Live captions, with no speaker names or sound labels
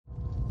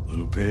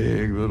Little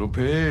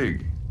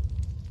pig.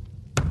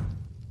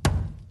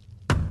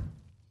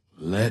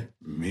 Let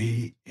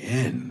me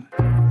in.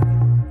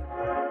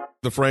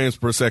 The Frames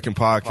Per Second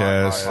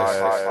podcast.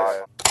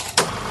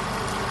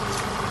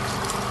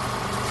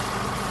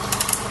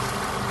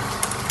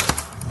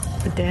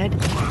 The dead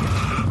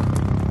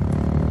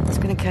is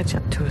going to catch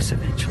up to us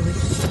eventually.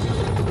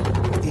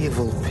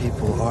 Evil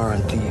people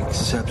aren't the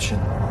exception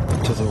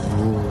to the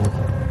rule.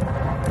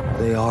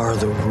 They are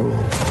the rule.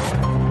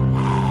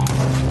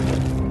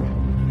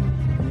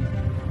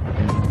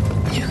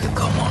 You can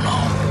come on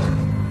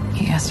home.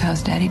 He asked how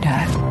his daddy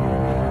died.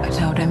 I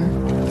told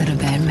him that a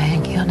bad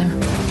man killed him.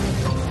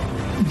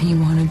 And he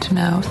wanted to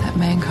know if that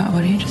man got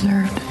what he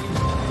deserved.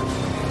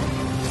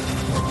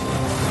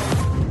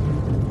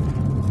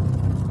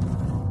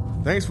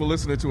 Thanks for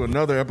listening to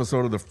another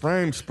episode of the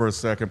Frames Per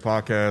Second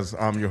podcast.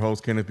 I'm your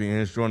host, Kenneth B.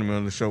 Inch. Joining me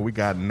on the show, we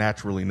got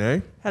Naturally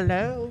Nay.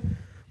 Hello.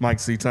 Mike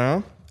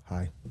C-Town.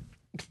 Hi.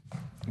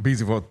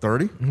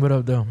 BZ430. What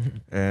up, though?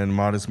 And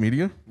Modest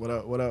Media. What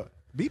up? What up?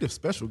 Be the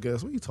special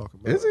guest. What are you talking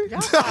about? Is he?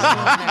 Y'all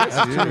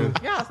stop doing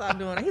that. Y'all stop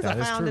doing it. He's a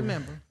founding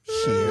member.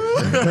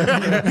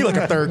 Shit. He like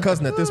a third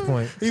cousin at this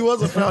point. He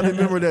was a founding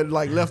member that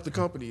left the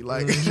company.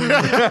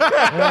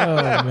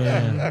 Oh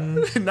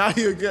man. Now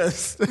he a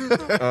guest.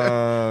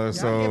 Y'all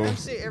give him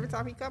shit every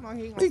time he come on.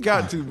 We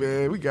got to,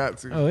 man. We got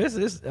to. Oh,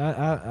 it's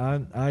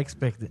I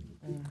expect it.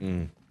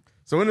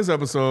 So in this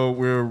episode,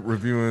 we're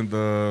reviewing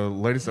the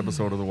latest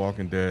episode of The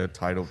Walking Dead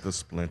titled The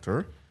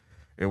Splinter.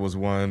 It was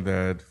one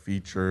that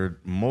featured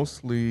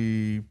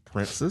mostly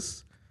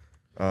Princess,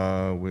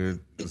 with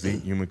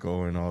Zeke,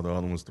 Yumiko, and all the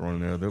other ones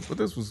thrown in there. But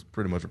this was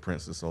pretty much a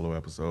Princess solo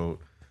episode.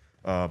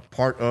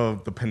 Part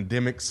of the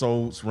pandemic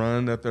souls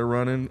run that they're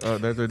running,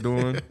 that they're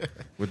doing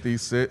with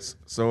these sits.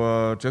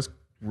 So just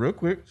real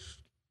quick,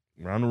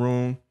 around the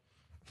room.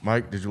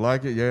 Mike, did you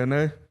like it? Yeah or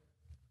nay?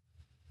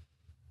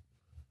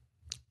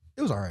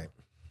 It was all right.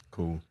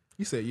 Cool.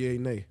 He said yay,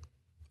 nay.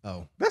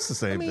 Oh. That's the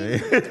same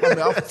thing.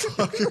 I'm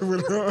fucking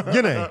with him.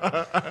 Good name.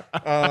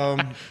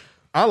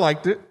 I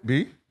liked it,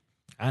 B.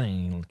 I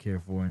didn't even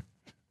care for it.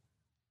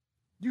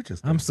 You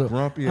just I'm so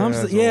grumpy. I'm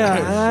so, asshole.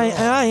 yeah,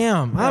 I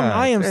am.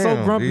 I am so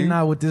damn, grumpy B.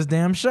 now with this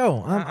damn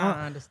show.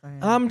 I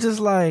understand. I'm just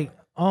like,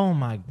 oh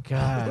my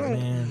god,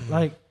 man.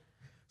 Like,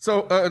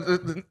 So,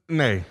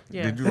 nay.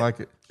 Yeah. Did you like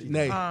it?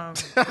 Nay.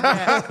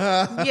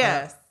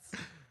 Yes.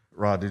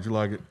 Rod, did you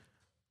like it?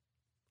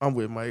 I'm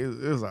with Mike. It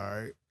was all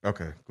right.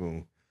 Okay,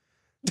 cool.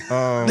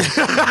 I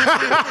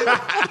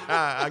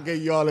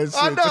gave you all that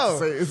shit I know. just to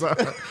say it's all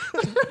right.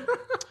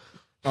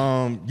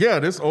 Yeah,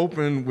 this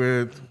opened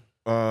with,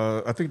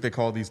 I think they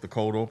call these the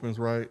cold opens,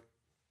 right?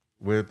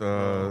 With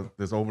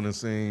this opening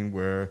scene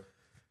where,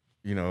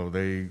 you know,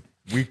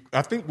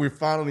 I think we're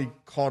finally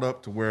caught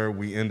up to where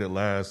we ended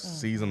last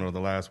season or the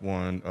last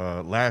one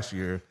last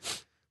year,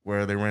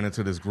 where they ran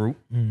into this group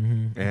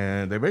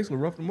and they basically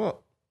roughed them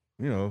up,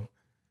 you know,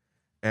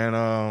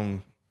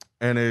 and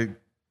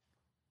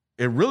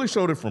it really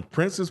showed it from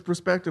Prince's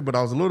perspective, but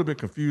I was a little bit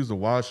confused of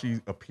why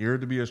she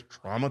appeared to be as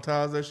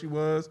traumatized as she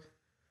was,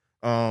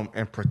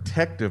 and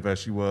protective as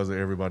she was of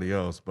everybody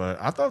else. But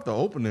I thought the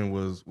opening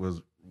was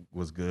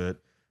good,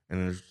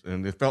 and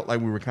it felt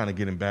like we were kind of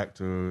getting back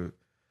to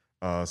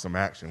some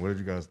action. What did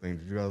you guys think?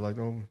 Did you guys like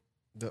the opening?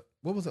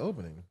 What was the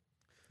opening?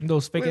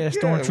 those fake ass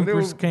Yeah, when they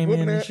were stormtroopers came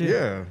whooping in and that- shit.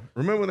 Yeah,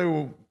 remember when they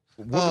were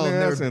whooping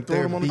their ass and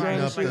throwing them on the beating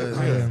ground? up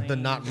and shit? the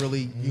not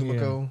really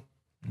Yumiko.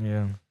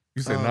 Yeah.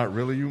 You said not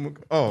really Yumiko?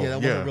 Oh, Yeah, that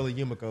wasn't really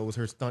Yumiko. It was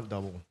her stunt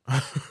double.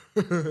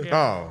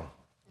 Oh,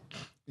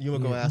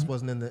 Yumiko ass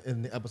wasn't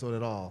in the episode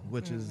at all,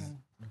 which is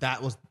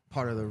that was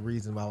part of the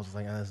reason why I was just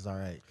like, this is all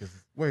right. Because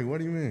wait, what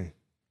do you mean?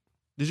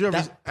 Did you ever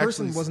that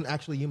person actually- wasn't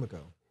actually Yumiko.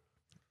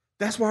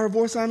 That's why her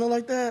voice sounded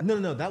like that?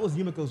 No, that was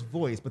Yumiko's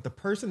voice, but the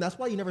person, that's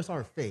why you never saw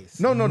her face.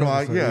 No.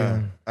 so,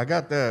 yeah. I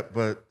got that.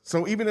 But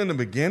so even in the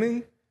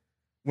beginning,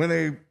 when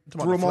they about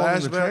threw them the all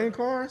in the flashback? train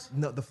cars?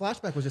 No, the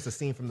flashback was just a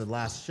scene from the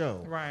last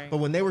show. Right. But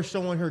when they were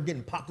showing her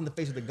getting popped in the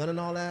face with the gun and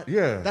all that,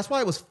 Yeah. that's why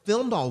it was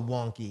filmed all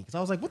wonky. Because I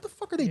was like, what the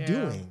fuck are they Yeah.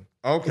 doing?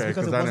 Okay, It's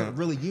because it I wasn't didn't,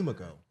 really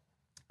Yumiko.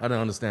 I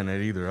didn't understand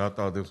that either. I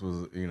thought this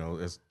was, you know,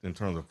 in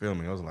terms of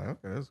filming. I was like,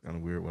 okay, that's kind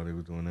of weird why they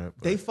were doing that.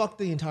 But They fucked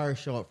the entire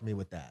show up for me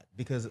with that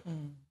because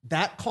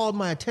that called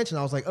my attention.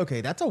 I was like, okay,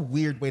 that's a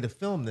weird way to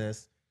film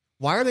this.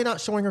 Why are they not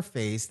showing her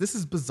face? This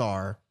is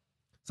bizarre.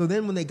 So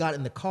then when they got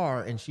in the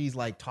car and she's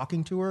like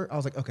talking to her, I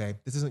was like, okay,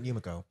 this isn't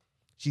Yumiko.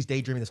 She's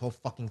daydreaming this whole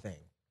fucking thing.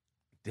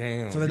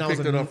 damn, So then you I was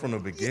picked like, it up from the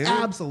beginning?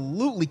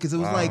 Absolutely, because it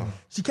was Wow. like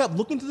she kept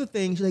looking to the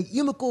thing. She's like,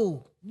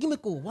 Yumiko,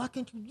 why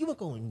can't you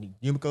Yumiko? And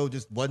Yumiko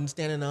just wasn't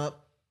standing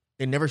up.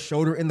 They never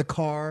showed her in the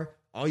car.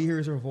 All you hear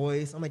is her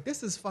voice. I'm like,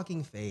 this is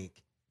fucking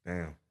fake.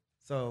 Damn.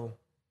 So,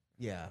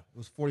 yeah, it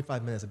was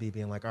 45 minutes of me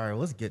being like, all right, well,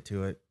 let's get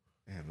to it.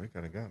 Damn, they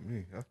kind of got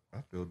me.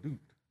 I feel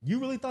duped. You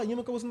really thought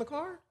Yumiko was in the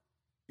car?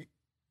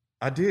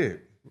 I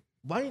did.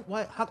 Why?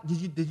 How did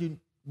you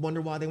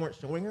wonder why they weren't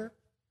showing her?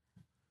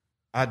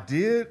 I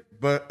did,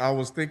 but I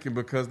was thinking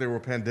because they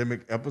were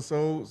pandemic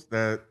episodes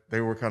that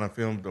they were kind of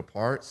filmed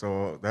apart.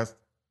 So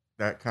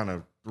that kind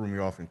of threw me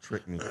off and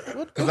tricked me.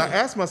 Because I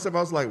asked myself, I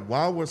was like,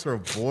 why was her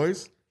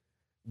voice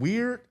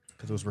weird?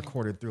 Because it was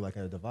recorded through like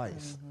a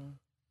device.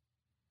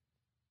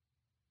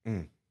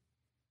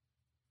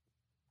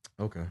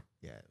 Okay.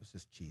 Yeah, it was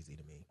just cheesy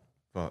to me.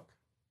 Fuck.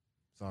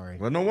 Sorry.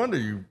 Well, no wonder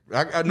you.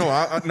 I know.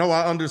 I know.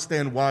 I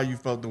understand why you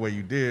felt the way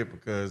you did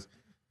because,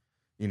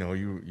 you know,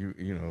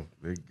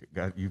 they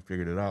got you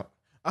figured it out.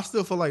 I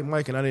still feel like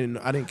Mike, and I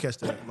didn't catch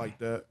that like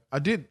that. I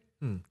did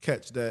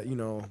catch that, you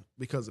know,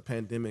 because of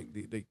pandemic,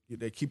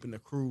 they're keeping the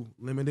crew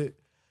limited,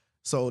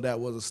 so that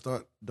was a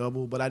stunt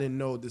double. But I didn't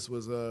know this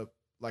was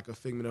like a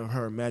figment of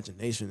her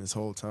imagination this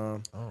whole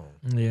time. Oh,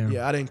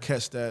 yeah, I didn't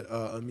catch that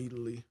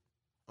immediately.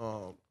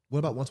 What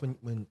about once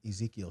when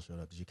Ezekiel showed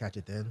up? Did you catch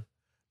it then?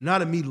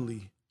 Not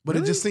immediately, but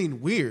Really? it just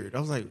seemed weird. I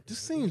was like, this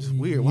seems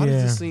weird. Why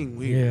does this seem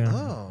weird? Yeah.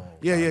 Oh,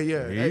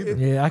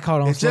 Yeah. I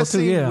caught on it slow just too.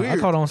 seemed Yeah, I weird.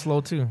 caught on slow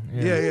too.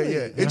 Yeah.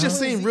 It just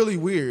seemed really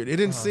weird. It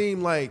didn't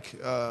seem like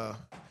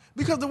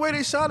because the way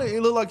they shot it,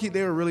 it looked like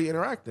they were really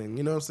interacting.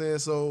 You know what I'm saying?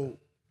 So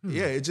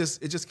yeah, it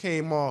just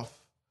came off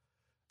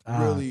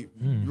really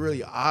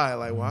odd.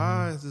 Like,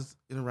 why is this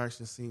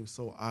interaction seem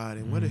so odd?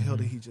 And where the hell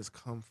did he just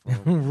come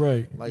from?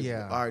 Right. Like,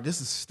 all right,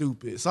 this is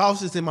stupid. So I was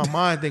just in my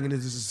mind thinking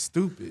this is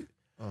stupid.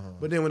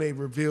 But then when they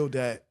revealed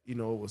that, you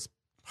know, it was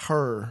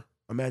her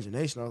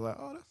imagination, I was like,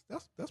 oh,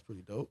 that's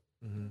pretty dope.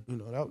 You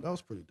know, that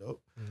was pretty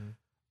dope.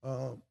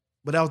 But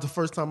that was the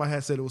first time I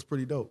had said it was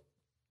pretty dope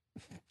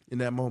in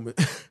that moment.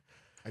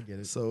 I get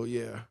it. So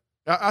yeah,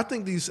 I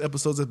think these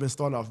episodes have been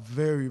starting off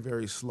very,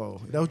 very slow.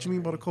 Is that what you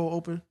mean by the cold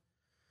open?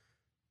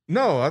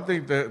 No, I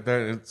think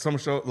that some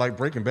show like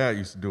Breaking Bad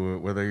used to do it,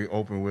 where they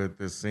open with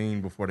this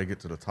scene before they get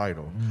to the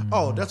title.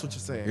 Oh, that's what you're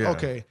saying. Yeah.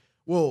 Okay.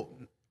 Well,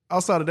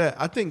 outside of that,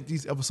 I think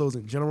these episodes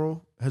in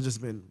general have just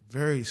been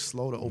very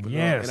slow to open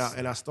Yes. up.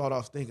 And I start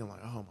off thinking like,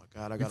 oh my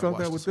God, I got You felt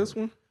that with this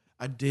one?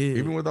 I did.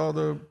 Even with all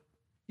the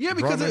Yeah,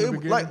 because drama in the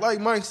it, beginning?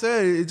 like Mike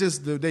said, it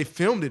just they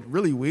filmed it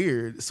really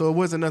weird, so it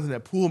wasn't nothing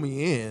that pulled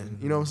me in.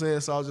 You know what I'm saying?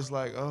 So I was just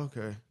like, oh,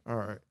 okay, all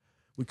right.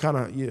 We kind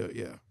of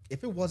yeah.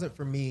 If it wasn't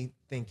for me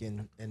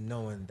thinking and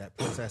knowing that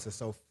Princess is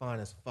so fine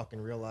as fuck in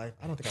real life,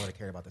 I don't think I would have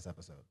cared about this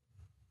episode.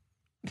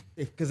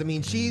 Because I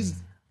mean,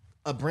 she's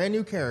a brand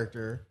new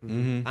character.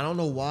 I don't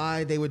know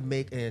why they would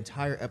make an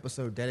entire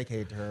episode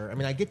dedicated to her. I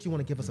mean, I get you want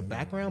to give us a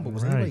background, but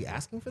was anybody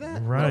asking for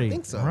that? Right. I don't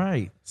think so.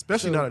 Right.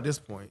 Especially not at this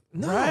point.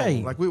 No.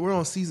 Right. Like we're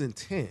on season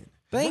 10.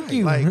 Thank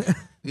you. Like,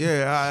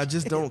 yeah, I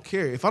just don't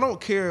care. If I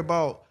don't care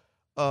about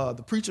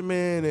the Preacher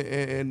Man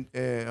and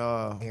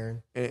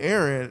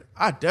Aaron,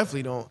 I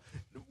definitely don't.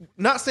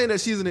 Not saying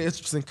that she's an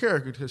interesting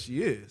character because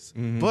she is,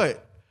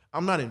 but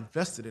I'm not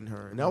invested in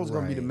her. And that was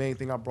going to be the main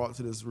thing I brought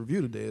to this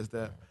review today is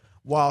that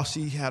while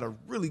she had a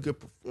really good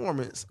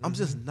performance, I'm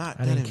just not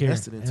I that didn't care.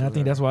 invested into And I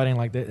think her. that's why I didn't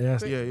like that.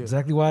 That's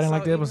exactly why I didn't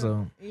like the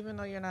episode. Even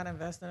though you're not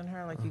invested in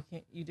her, like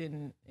you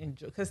didn't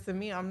enjoy. Because to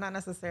me, I'm not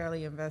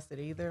necessarily invested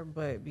either.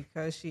 But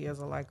because she is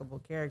a likable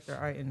character,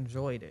 I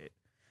enjoyed it.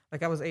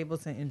 Like I was able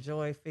to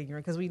enjoy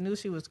figuring because we knew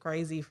she was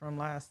crazy from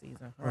last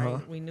season,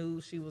 right? We knew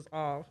she was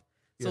off.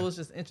 So it was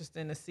just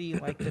interesting to see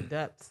like the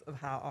depths of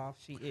how off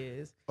she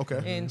is.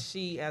 Okay. And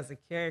she as a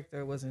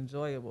character was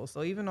enjoyable.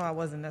 So even though I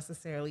wasn't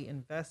necessarily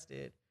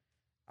invested,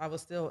 I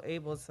was still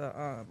able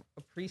to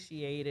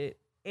appreciate it.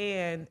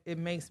 And it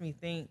makes me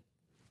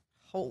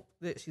hope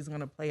that she's going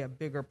to play a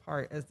bigger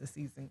part as the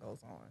season goes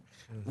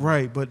on.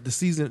 Right, but the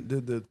season,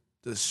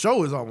 the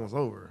show is almost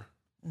over,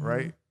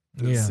 right?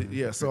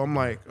 Yeah. So I'm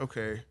like,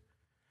 okay.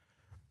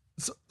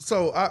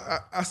 So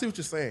I see what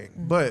you're saying,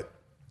 but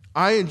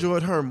I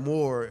enjoyed her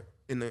more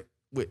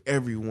with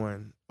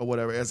everyone or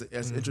whatever as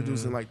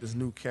introducing like this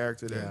new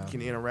character that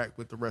can interact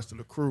with the rest of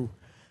the crew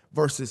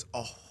versus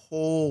a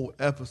whole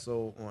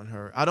episode on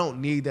her. I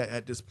don't need that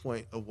at this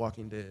point of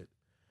Walking Dead.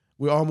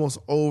 We're almost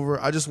over.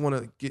 I just want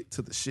to get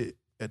to the shit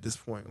at this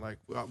point. Like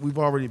we've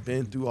already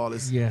been through all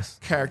this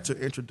character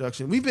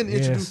introduction. We've been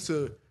introduced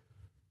to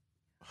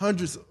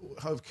hundreds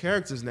of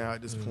characters now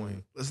at this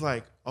point. It's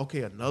like,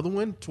 okay, another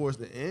one towards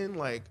the end.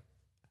 Like,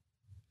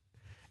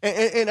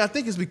 and I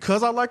think it's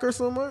because I like her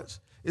so much.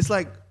 It's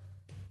like,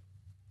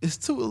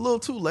 it's a little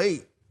too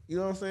late. You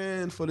know what I'm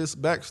saying? For this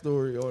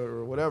backstory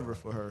or whatever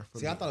for her.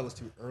 See, I thought it was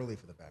too early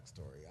for the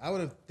backstory. I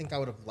would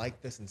have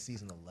liked this in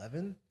season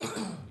 11.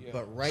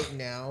 But right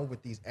now,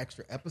 with these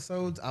extra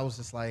episodes, I was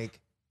just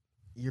like,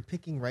 you're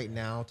picking right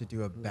now to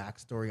do a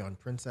backstory on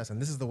Princess, and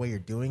this is the way you're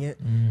doing it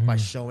by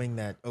showing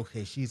that,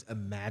 okay, she's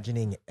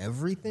imagining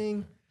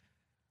everything.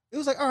 It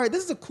was like, all right,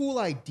 this is a cool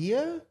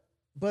idea,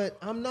 but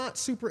I'm not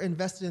super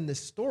invested in this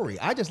story.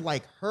 I just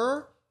like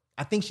her.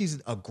 I think she's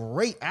a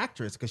great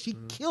actress because she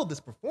killed this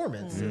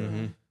performance.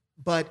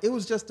 But it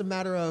was just a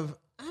matter of,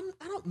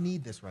 I don't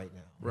need this right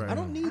now. Right. I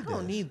don't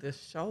need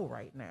this show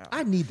right now.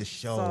 I need the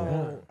show.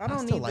 So I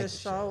don't need this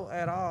show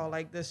at all.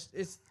 Like this,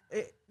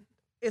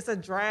 it's a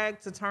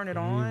drag to turn it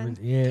on.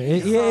 It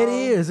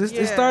is.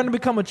 It's starting to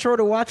become a chore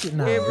to watch it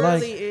now. It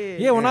really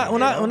is. Yeah, when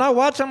I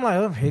watch, I'm like,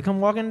 oh, here come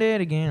Walking Dead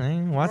again. I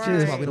ain't watch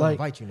this. That's why we don't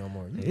invite you no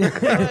more.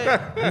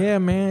 Yeah,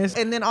 man.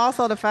 And then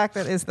also the fact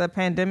that it's the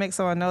pandemic,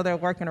 so I know they're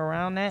working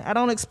around that. I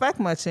don't expect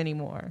much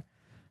anymore.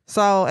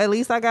 So at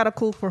least I got a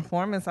cool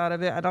performance out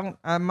of it. I don't.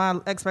 My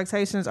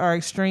expectations are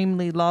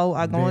extremely low.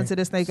 I go into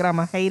this thinking I'm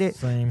gonna hate it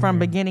from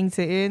beginning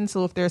to end.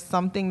 So if there's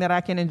something that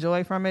I can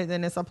enjoy from it,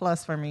 then it's a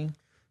plus for me.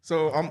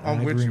 So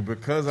I'm with you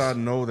because I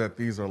know that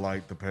these are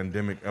like the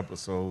pandemic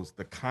episodes.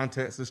 The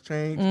context has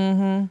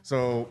changed,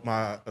 so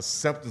my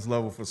acceptance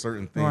level for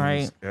certain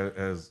things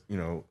has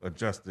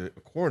adjusted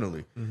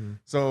accordingly.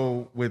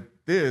 So with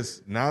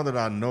this, now that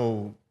I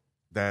know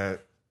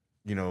that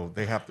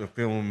they have to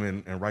film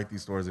and write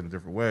these stories in a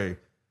different way,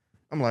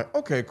 I'm like,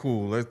 okay,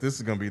 cool. This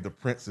is gonna be the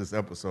Princess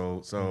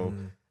episode. So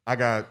I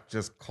got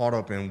just caught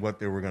up in what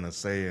they were gonna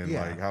say and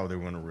like how they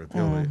were gonna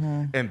reveal it.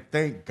 And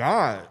thank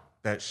God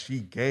that she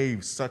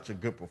gave such a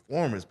good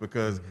performance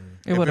because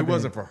if it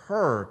wasn't for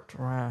her,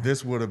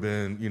 this would have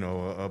been,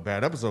 a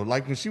bad episode.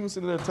 Like when she was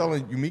sitting there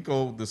telling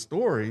Yumiko the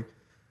story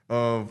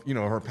of,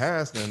 her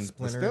past and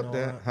Splinter the and all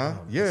stepdad. that.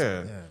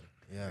 Yeah.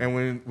 Yeah.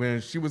 And when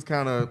she was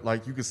kind of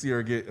like, you could see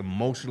her get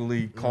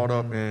emotionally caught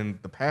up in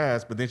the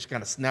past, but then she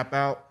kind of snap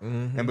out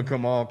and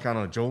become all kind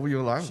of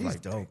jovial. I was She's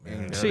like, dope,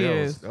 man.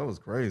 That was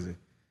crazy.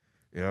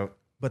 Yeah.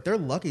 But they're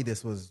lucky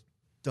this was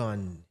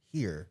done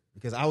here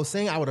because I was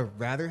saying I would have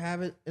rather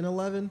have it in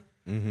 11.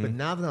 But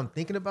now that I'm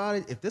thinking about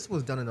it, if this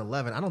was done in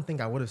 11, I don't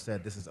think I would have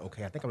said this is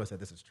okay. I think I would have said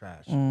this is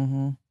trash.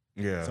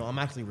 Yeah. So I'm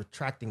actually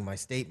retracting my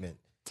statement.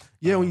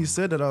 Yeah, when you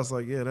said that, I was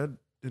like, yeah, that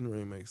didn't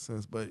really make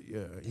sense. But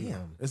yeah,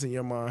 Damn. it's in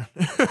your mind.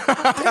 Damn.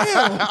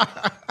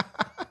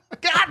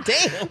 God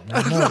damn.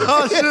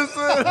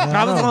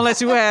 I was gonna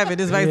let you have it.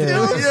 It's back to you.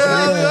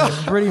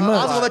 Yeah, pretty I was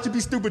much. gonna let you be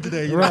stupid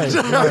today. Right.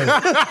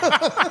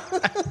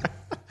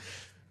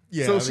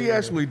 Yeah. So she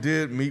actually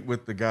did meet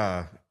with the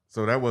guy.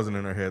 So that wasn't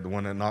in her head, the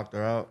one that knocked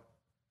her out.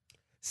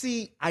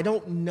 See, I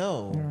don't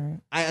know.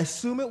 I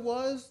assume it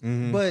was,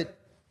 but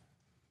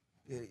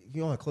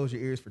you want to close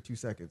your ears for 2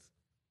 seconds.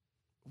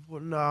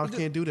 Well, no, I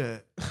can't do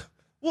that.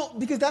 Well,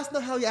 because that's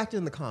not how you acted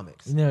in the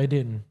comics. No, it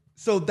didn't.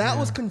 So that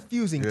was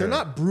confusing. Yeah. They're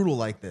not brutal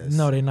like this.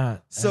 No, they're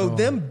not. So at all.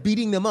 them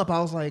beating them up, I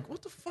was like,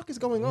 what the fuck is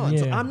going on?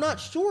 So Yeah. I'm not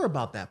sure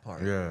about that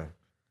part. Yeah.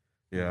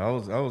 Yeah, I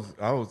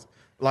was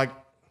like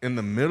in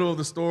the middle of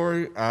the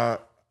story, I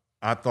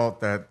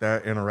thought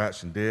that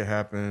interaction did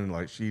happen.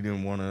 Like she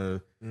didn't want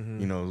to,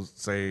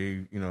 say,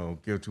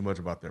 give too much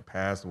about their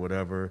past or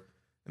whatever.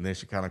 And then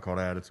she kind of caught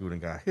attitude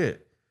and got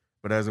hit.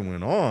 But as it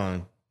went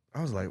on,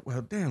 I was like,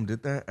 well, damn,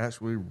 did that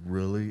actually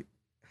really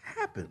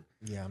happen?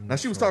 Yeah. I'm Now not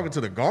she was sure. talking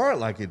to the guard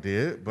like it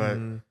did, but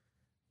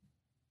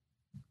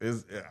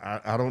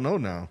I don't know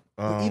now.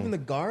 But even the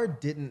guard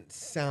didn't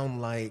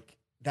sound like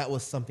that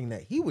was something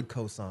that he would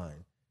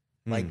co-sign.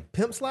 Like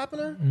pimp slapping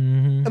her?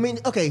 I mean,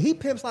 okay, he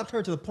pimp slapped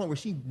her to the point where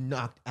she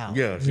knocked out.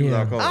 Yeah, she was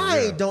Yeah. out cold.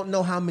 I don't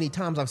know how many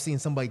times I've seen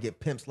somebody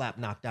get pimp slapped,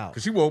 knocked out.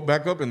 Because she woke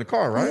back up in the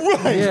car, right?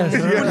 Right. Yes, It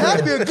had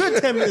to be a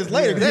good 10 minutes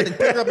later because they had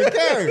to pick her up and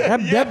carry her.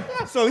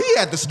 that So he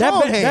had the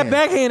strong hand. that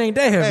backhand ain't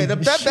that heavy. Hey,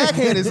 that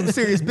backhand is some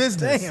serious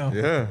business. Damn.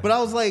 Yeah. But I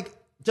was like,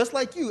 just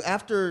like you,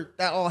 after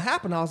that all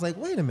happened, I was like,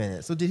 wait a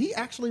minute. So did he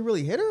actually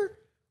really hit her?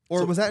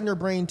 Or was that in her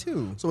brain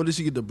too? So where did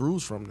she get the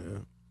bruise from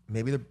then?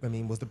 Maybe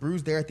was the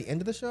bruise there at the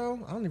end of the show?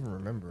 I don't even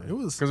remember. It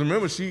was. Because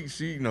remember,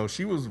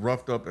 she was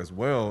roughed up as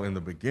well in the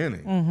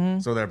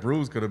beginning. So that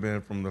bruise could have been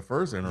from the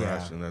first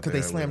interaction. Yeah, that because they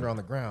had slammed with her on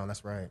the ground.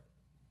 That's right.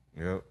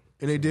 Yep.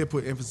 And they did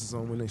put emphasis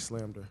on when they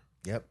slammed her.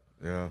 Yep.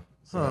 Yeah.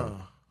 Huh.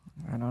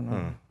 I don't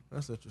know.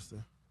 That's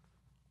interesting.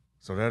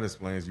 So that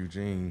explains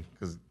Eugene.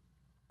 Because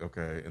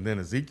okay, and then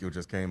Ezekiel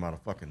just came out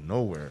of fucking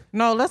nowhere.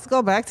 No, let's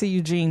go back to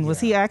Eugene. Was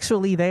he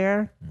actually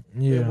there?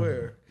 Yeah.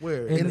 Where?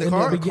 In the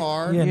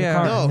car? Yeah, in the Yeah.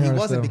 car. No, he Yeah,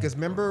 wasn't so- because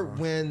remember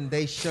when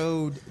they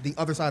showed the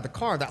other side of the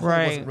car, that hole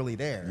Right. wasn't really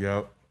there.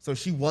 Yep. So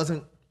she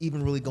wasn't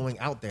even really going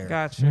out there.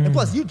 Gotcha. And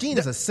plus, Eugene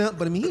is a simp,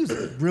 but I mean, he was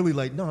really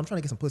like, no, I'm trying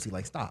to get some pussy.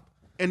 Like, stop.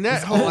 And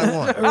that That's all I whole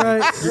want.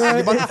 Right, You're right.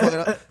 about to fuck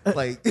it up.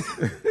 Like,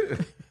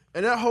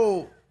 and that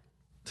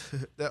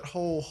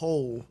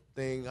whole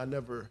thing, I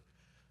never.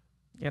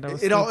 Yeah, that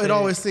was It stupid.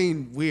 always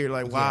seemed weird.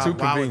 Like, why? Too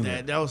Why was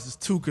convenient. that? That was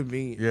just too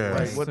convenient. Yeah.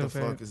 Like, what the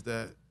Stupid. fuck is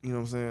that? You know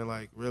what I'm saying?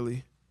 Like,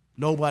 really?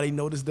 Nobody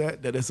noticed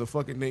that it's a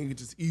fucking thing you could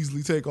just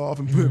easily take off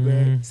and put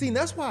back. see, and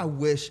that's why I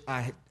wish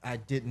I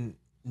didn't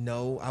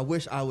know. I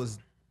wish I was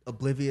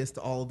oblivious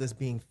to all of this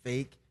being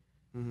fake.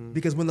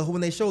 Because when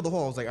they showed the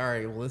hole, I was like, all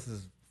right, well, this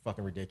is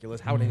fucking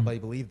ridiculous. How would anybody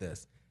believe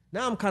this?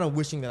 Now I'm kind of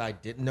wishing that I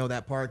didn't know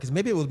that part because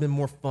maybe it would have been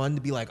more fun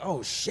to be like,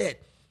 oh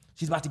shit,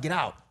 she's about to get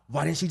out.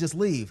 Why didn't she just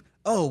leave?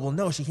 Oh, well,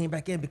 no, she came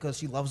back in because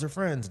she loves her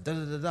friends. Da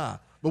da da da.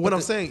 But what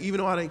I'm saying, even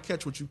though I didn't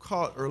catch what you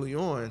caught early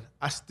on,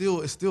 it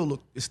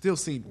still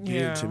seemed weird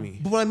Yeah. to me.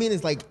 But what I mean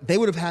is, like, they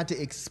would have had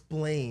to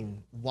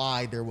explain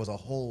why there was a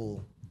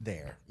hole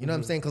there. You know what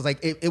I'm saying? Because, like,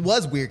 it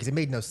was weird because it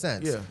made no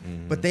sense. Yeah.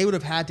 But they would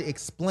have had to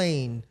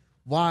explain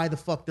why the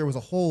fuck there was a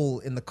hole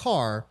in the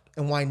car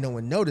and why no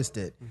one noticed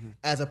it,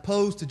 as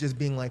opposed to just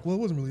being like, well, it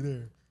wasn't really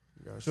there.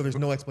 So there's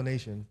no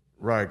explanation.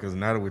 Right, because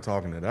now that we're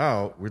talking it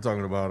out, we're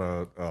talking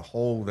about a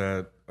hole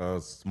that a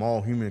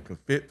small human could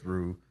fit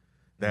through.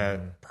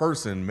 That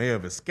person may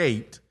have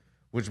escaped,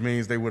 which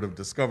means they would have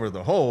discovered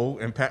the hole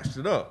and patched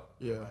it up.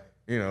 Yeah.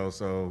 You know,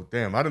 so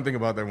damn, I didn't think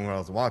about that when I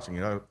was watching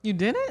it. You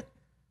didn't?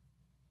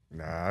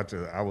 Nah, I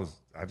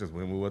just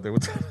went with what they were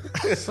telling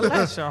me. So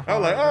that's your I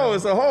was like, hole, oh,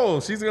 it's a hole.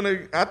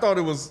 I thought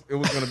it was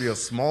gonna be a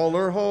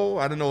smaller hole.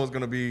 I didn't know it was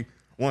gonna be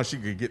one she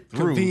could get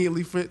through.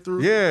 Conveniently fit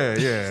through.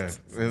 Yeah.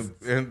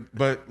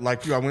 But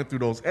like you, I went through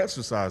those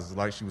exercises.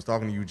 Like she was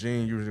talking to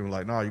Eugene. Eugene was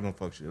like, nah, you're gonna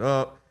fuck shit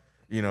up.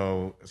 You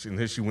know, and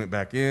then she went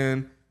back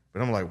in.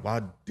 But I'm like,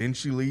 why didn't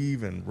she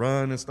leave and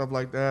run and stuff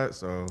like that?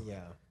 So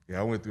yeah,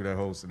 I went through that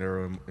whole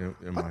scenario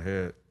in my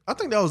head. I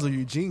think that was a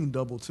Eugene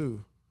double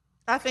too.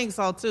 I think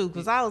so too,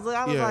 because I was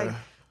Yeah. like,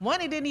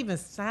 one, it didn't even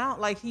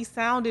sound like he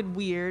sounded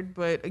weird,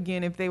 but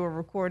again, if they were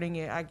recording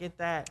it, I get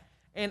that.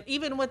 And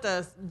even with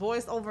the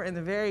voiceover in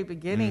the very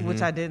beginning,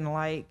 which I didn't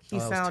like, he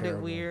that was sounded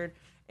terrible. weird.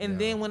 And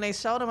then when they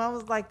showed him, I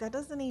was like, that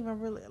doesn't even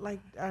really like.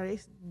 Are they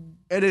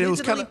And it was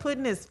digitally kinda-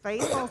 putting his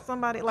face on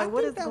somebody? Like,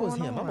 what is that going was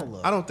him. on? I'm gonna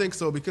look. I don't think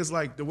so because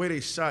like the way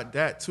they shot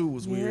that too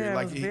was Yeah, weird. it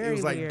Like was it very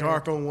was like weird.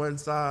 dark on one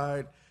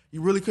side.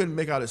 You really couldn't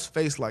make out his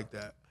face like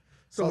that.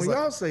 So I when was like,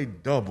 y'all say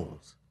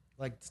doubles,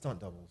 Like stunt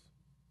doubles.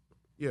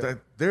 yeah, that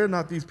they're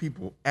not these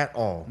people at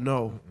all.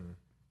 no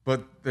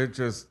But they're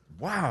just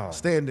wow.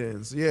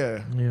 stand-ins.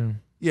 Yeah,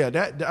 Yeah.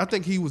 That I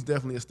think he was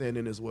definitely a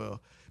stand-in as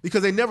well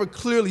because they never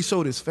clearly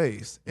showed his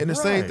face. And the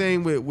same Right.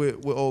 thing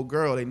with old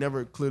girl, they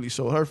never clearly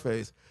showed her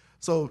face.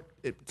 So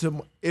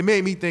it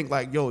made me think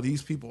like, yo,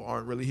 these people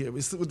aren't really here.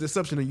 With the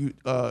exception of you.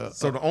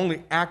 So the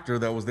only actor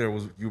that was there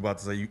was you about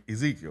to say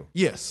Ezekiel.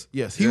 Yes,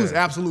 he was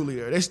absolutely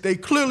there. They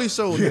clearly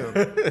showed him.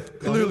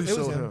 Clearly It was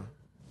showed him. him.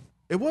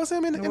 It was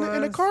him in the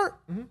was. cart.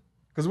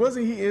 Because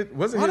wasn't he?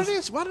 Wasn't Why his,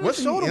 did they wasn't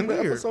show he him in the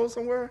weird? episode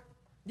somewhere?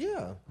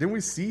 Yeah. Didn't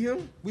we see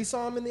him? We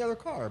saw him in the other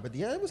car, but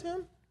yeah, it was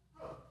him.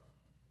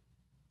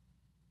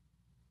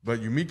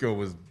 But Yumiko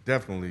was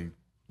definitely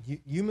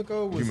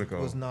Yumiko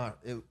Yumiko. was not.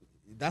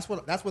 That's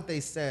what they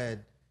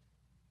said.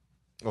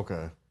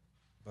 okay.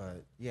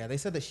 But yeah, they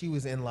said that she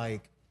was in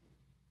like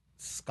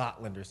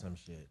Scotland or some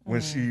shit.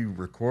 When she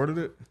recorded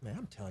it, Man,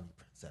 I'm telling you,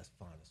 Princess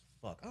fine as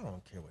fuck. I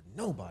don't care what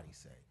nobody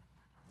say.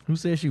 Who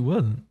said she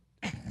wasn't?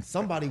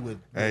 Somebody with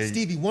Hey,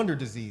 Stevie Wonder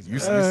disease. you,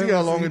 bro. you see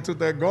how long it took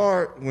that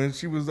guard when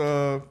she was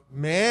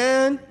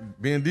Man,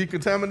 being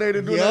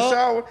decontaminated during yup. that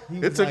shower? He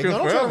It was took like, him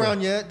don't forever. turn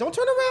around yet. Don't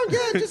turn around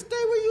yet. Just stay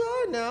where you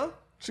are now.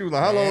 She was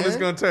like, "How long is this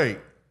Man. gonna take?"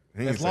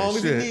 He As ain't long say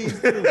as shit. it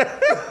needs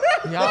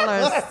to. Y'all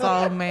are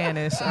so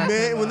mannish. I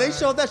Man, when they cannot.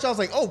 showed that, shit, I was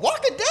like, oh,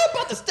 Walking Dead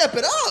about to step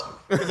it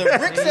up. 'Cause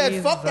if Rick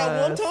said fuck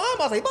that one time, I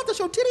was like, about to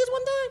show titties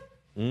one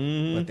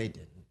time. But they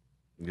didn't.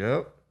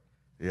 Yep.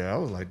 Yeah, I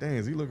was like, "Dang,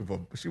 is he looking for?"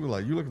 She was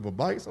like, "You looking for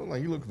bites?" I'm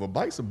like, "You looking for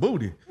bites or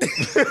booty?"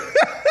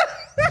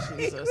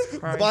 Jesus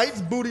Christ.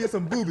 Bites, booty, and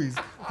some boobies.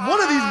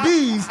 One of these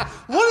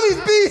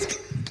bees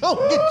go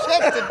get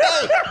checked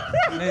today.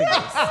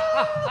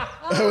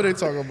 Niggas. What they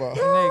talking about?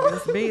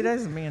 Niggas. B,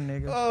 that's being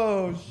niggas.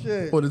 Oh,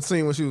 shit. Or the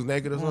scene when she was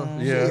naked or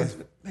something? Yeah.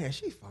 Man,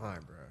 she's fine,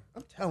 bro.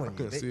 I'm telling you.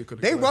 couldn't see it,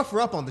 could've They clicked. rough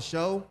her up on the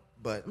show,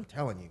 but I'm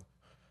telling you.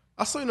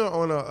 I seen her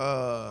on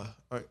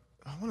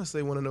I want to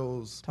say one of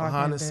those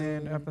behind the Dead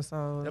scenes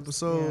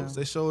episodes.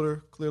 They showed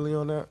her clearly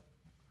on that.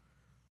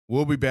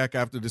 We'll be back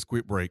after this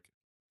quick break.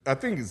 I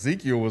think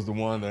Ezekiel was the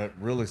one that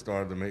really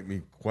started to make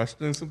me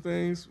question some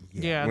things.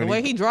 Yeah, When the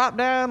way he dropped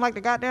down like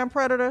the goddamn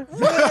predator. You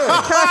do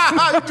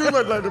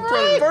look like the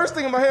predator. First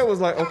thing in my head was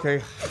like,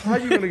 okay, how are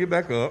you gonna get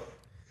back up?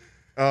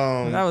 That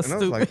was and I was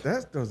like,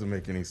 stupid. that doesn't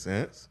make any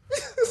sense.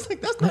 It's like,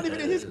 that's not even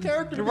in his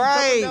character to be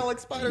Right. jumping down like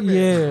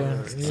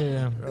Spider-Man.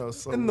 Yeah. That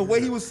was so And the weird.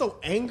 way he was so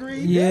angry.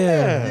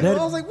 Yeah. You know,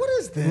 That- I was like, what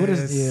is this? What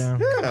is yeah?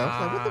 Yeah, I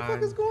was like, what the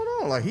fuck is going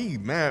on? Like he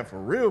mad for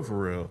real, for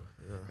real.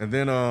 And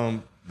then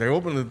they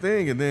opened the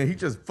thing, and then he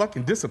just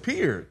fucking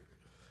disappeared.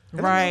 And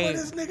I'm like, Right. where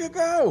this nigga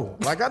go?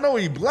 Like I know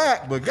he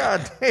black, but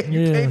goddamn, you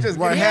Yeah. can't just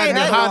Right, get had ain't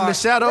to that hide in the dark.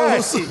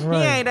 shadows.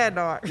 Right. He ain't that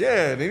dark.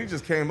 Yeah, and then he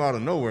just came out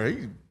of nowhere.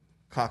 He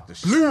cocked the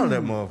shit out of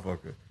that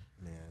motherfucker.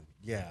 Man,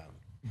 yeah.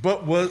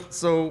 But was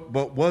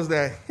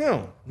that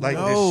him? Like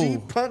No. did she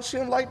punch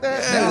him like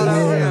that?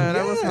 Yeah,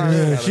 that was her.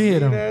 Yeah, she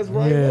hit him. That's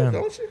right, Yeah.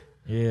 don't you?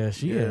 Yeah,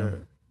 she hit Yeah,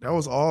 him. that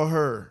was all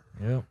her.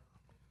 Yep.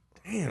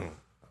 Damn.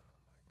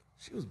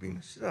 She was beating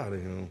the shit out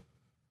of him.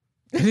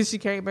 She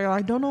came back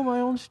like, don't know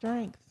my own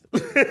strength. She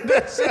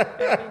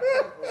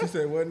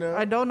said, "What now?"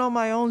 I don't know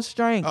my own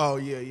strength. Oh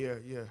yeah.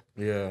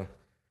 Yeah.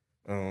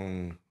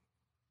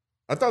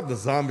 I thought the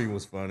zombie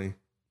was funny.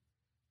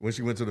 When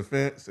she went to the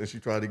fence and she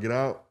tried to get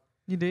out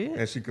You did?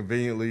 and she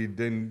conveniently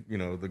didn't,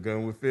 the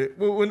gun would fit.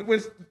 Well, when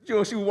she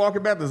was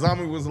walking back, the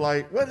zombie was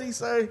like, what did he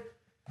say?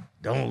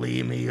 Don't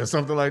leave me or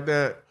something like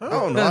that. I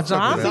don't know. I The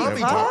fucked with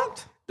zombie that.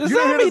 talked? The You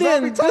didn't hear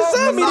zombie didn't. The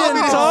zombie didn't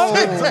talk.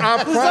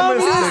 I The zombie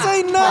didn't say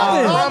I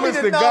nothing. promise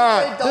to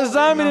God, The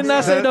zombie did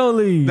not say That- don't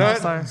leave.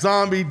 that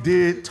zombie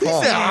did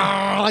talk.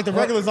 Like the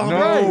regular zombie.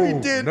 No, He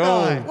did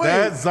no, not.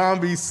 that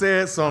zombie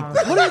said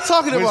something. What are you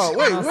talking about?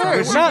 Wait,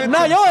 where?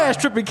 Now your ass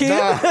tripping, kid.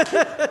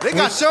 They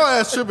got your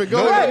ass tripping.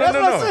 Go No, ahead. no, that's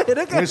no, what I no. said.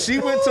 Okay. When she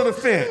went to the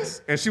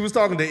fence and she was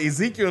talking to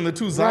Ezekiel and the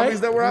two zombies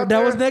Right? that were out That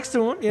there. was next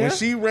to him. Yeah. When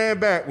she ran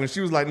back, when she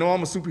was like, "No,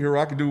 I'm a superhero.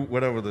 I can do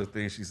whatever the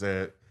thing she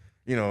said."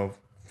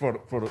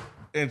 For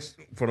and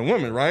for the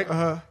women, right?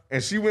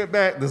 And she went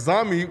back. The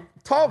zombie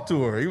talked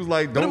to her. He was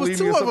like, But it "Don't was leave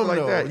me," two or of something them, like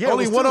though. that. Yeah,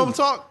 Only it was one two. of them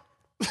talk.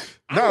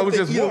 No, it was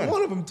just Either one.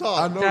 one of them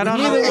talked. I don't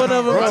Neither know. one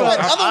of them Bro,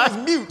 talked. The other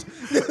one was mute.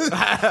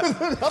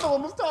 The other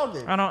one was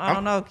talking. I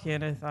don't know,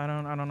 Kenneth. I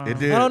don't know. It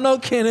did. I don't know,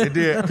 Kenneth. It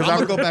did. Because I'm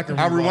gonna go back and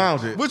I rewind.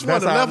 rewound it. Which one,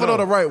 That's the how I left one know. or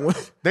the right one?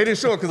 They didn't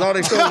show it because all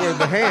they showed was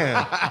the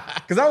hand.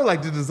 Because I was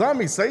like, did the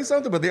zombie say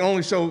something? But they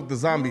only showed the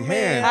zombie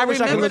hand. I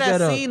wish I could remember look that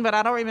that up. scene, but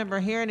I don't remember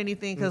hearing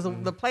anything because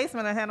the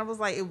placement I had, I was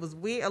like, it was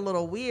weird, a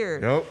little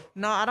weird. Yep.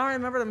 No, I don't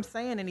remember them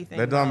saying anything.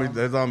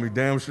 That zombie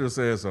damn sure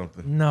said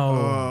something. No,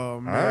 Oh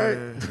All right.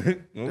 man,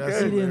 Okay.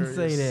 That's he didn't hilarious.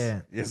 say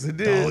that. Yes, it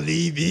did. Don't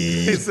leave me.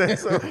 He said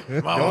so.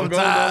 Don't go,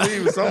 tired.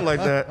 don't leave. Something like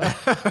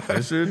that.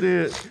 It sure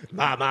did.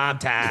 Mama, I'm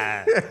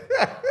tired.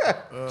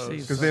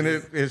 Because then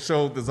it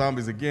showed the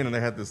zombies again, and they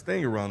had this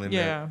thing around in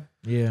Yeah.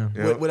 Yeah.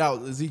 there. Yep.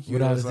 Without Ezekiel.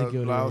 Without So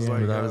Ezekiel, I was yeah.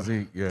 like, Without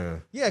Zeke, yeah.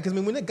 Yeah, because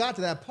when it got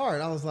to that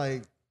part, I was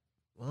like,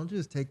 why don't you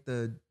just take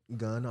the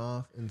gun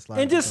off and slide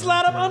And just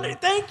slide up under.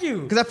 Thank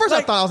you. Because at first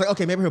I thought, I was like,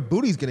 okay, maybe her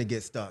booty's going to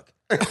get stuck.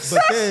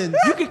 But then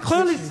You could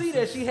clearly see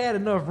that she had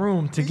enough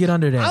room to get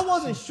under I that.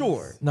 wasn't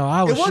sure. No,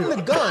 I was It wasn't sure.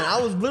 the gun.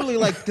 I was literally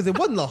like, because it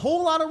wasn't a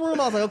whole lot of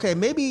room. I was like, okay,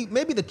 maybe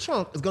the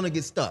chunk is going to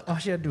get stuck. Oh,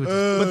 she had to do it.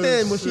 But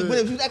then when she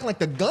was acting like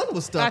the gun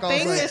was stuck, I I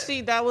think was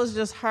like, that was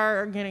just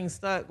her getting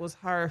stuck, was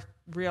her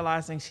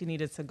realizing she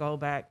needed to go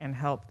back and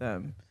help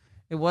them.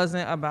 It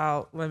wasn't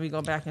about, let me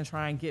go back and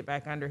try and get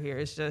back under here.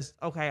 It's just,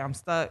 okay, I'm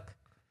stuck.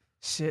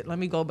 Shit, let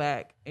me go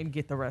back and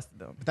get the rest of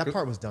them. that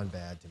part was done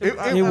bad. To me. It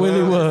really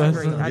don't was.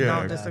 disagree. I Yeah.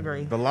 don't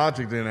disagree. The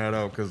logic didn't add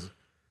up because,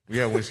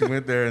 yeah, when she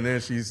went there and then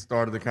she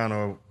started to kind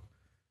of,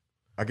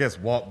 I guess,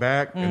 walk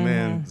back, and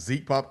then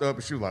Zeke popped up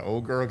and she was like,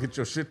 "Oh, girl, get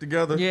your shit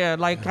together." Yeah,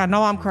 like, I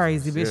know I'm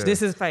crazy, bitch. Yeah.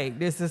 This is fake.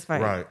 This is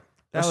fake. Right.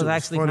 That was shit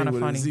actually kind of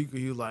with funny. Ezekiel.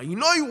 He was like,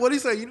 what he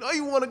said? You know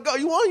you want to go.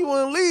 You want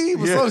to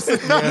leave. Or Yeah.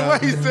 something. The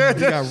way he said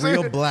He that got shit.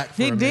 real black for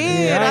He a minute. did.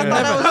 Yeah, I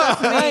thought that was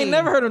just I ain't me.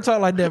 never heard him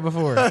talk like that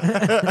before.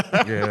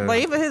 Yeah.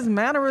 Like, even his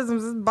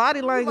mannerisms, his body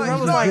language, I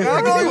was No, like, he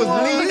I was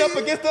don't leaning know. up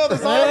against the other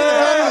side.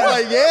 I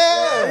was like,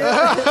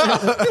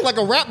 yeah. It was like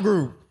a rap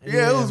group.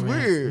 Yeah, it was man.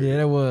 weird. Yeah,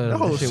 that was. That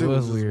whole That shit shit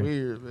was was weird.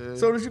 weird, man.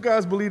 So did you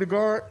guys believe the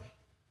guard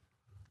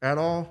at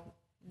all?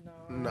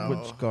 no.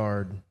 Which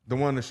guard? The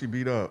one that she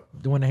beat up.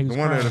 The one that he was The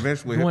one that crying.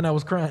 eventually The hit- one that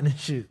was crying and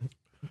shit.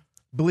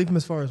 Believe him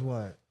as far as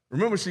what?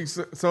 Remember,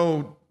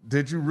 so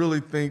did you really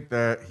think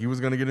that he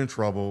was going to get in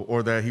trouble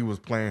or that he was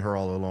playing her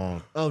all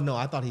along? Oh no,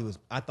 I thought he was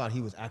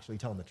actually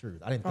telling the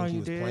truth. I didn't think Oh, he you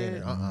was playing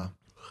did? it.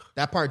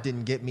 That part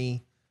didn't get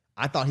me.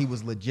 I thought he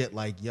was legit.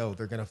 Like, yo,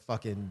 they're gonna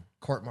fucking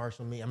court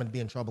martial me. I'm gonna be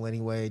in trouble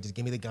anyway. Just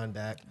give me the gun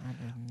back.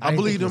 I didn't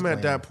believed think him he at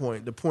was that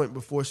point. The point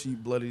before she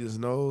bloodied his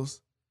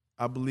nose,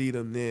 I believed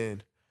him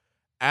then.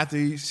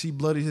 After she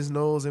bloodied his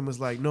nose and was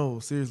like, no,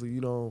 seriously,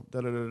 you know, da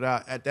da da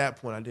da. At that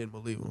point, I didn't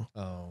believe him.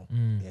 Oh,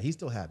 yeah, he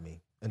still had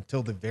me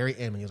until the very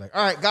end when he was like,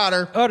 "All right, got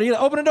her." Oh, yeah,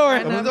 open the door.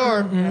 I Open the never- door.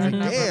 I Like,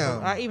 never-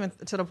 damn. I even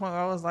to the point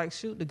where I was like,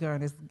 shoot the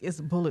gun. It's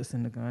bullets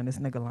in the gun. This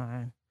nigga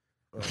lying.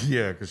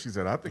 Yeah, because she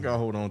said, I think I'll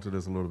hold on to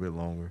this a little bit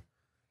longer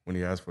when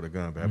he asked for the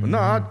gun back. But no,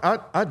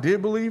 I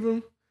did believe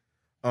him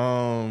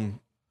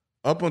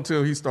up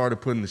until he started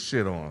putting the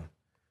shit on.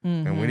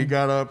 And when he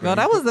got up... No, and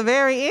that he was the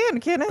very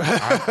end, Kenneth.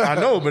 I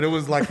know, but it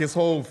was like his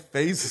whole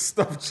face and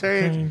stuff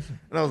changed.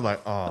 And I was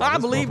like, oh, I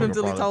this believed him motherfucker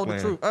till he probably told the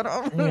playing. truth. I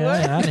don't,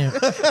 Yeah, I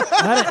didn't.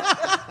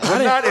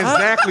 Well, not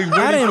exactly when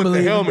I he didn't put the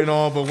believe him. helmet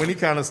on, but when he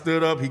kind of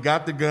stood up, he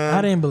got the gun.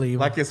 I didn't believe him.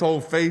 Like his whole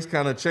face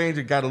kind of changed.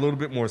 It got a little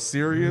bit more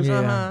serious.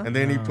 Yeah. And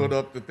then he put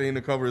up the thing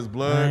to cover his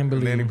blood. I ain't And then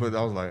believe he him. put,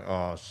 I was like,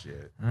 oh,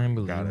 shit. I ain't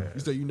believe Got him. it. You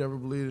said you never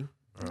believed him?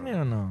 I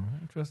don't know.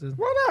 I trust his.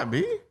 Why not,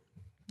 B?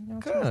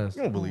 Cause.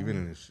 You don't believe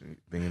in this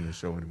thing in the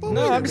show anymore.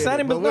 No, Wait a I'm just, I,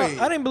 minute, didn't, but no, wait.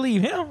 I didn't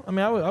believe him. I mean,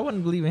 I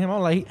wasn't believing him. I'm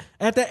like,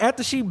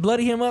 after she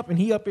bloody him up and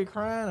he up here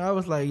crying, I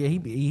was like, yeah,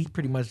 he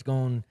pretty much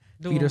going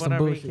to Doing feed her some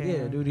whatever he bullshit. can.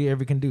 Yeah, do whatever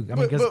he can do. I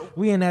mean, because but-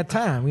 we in that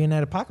time, we in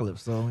that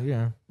apocalypse. So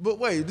yeah, But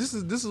wait, this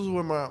is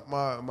where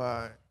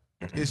my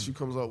issue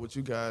comes up with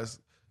you guys.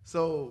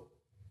 So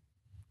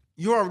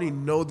you already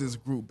know this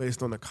group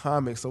based on the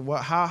comics. So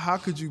what? How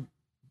could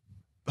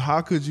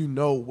you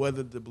know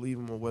whether to believe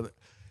them or whether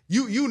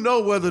you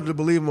know whether to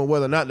believe them or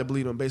whether not to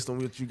believe them based on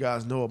what you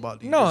guys know about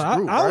this no,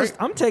 group, I was, right?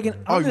 I'm taking.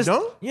 Oh, I'm you just,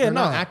 don't? Yeah, They're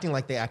no, not acting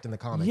like they act in the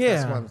comics.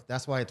 Yeah.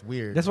 That's why it's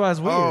weird. that's why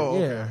it's weird. Oh,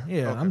 Yeah, okay.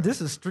 yeah. Okay. This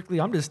is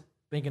strictly. I'm just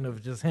thinking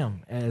of just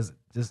him as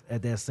just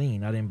at that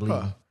scene. I didn't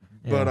believe him.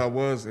 Yeah. But I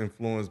was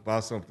influenced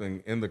by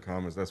something in the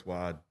comments. That's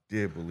why I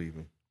did believe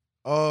him.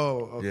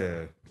 Oh,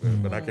 okay. Yeah.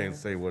 But I can't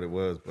say what it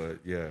was. But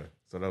yeah.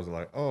 So that was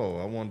like, oh,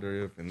 I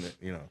wonder if, and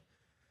you know.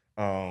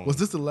 Was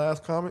this the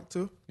last comic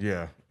too?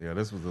 Yeah. Yeah.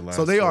 This was the last.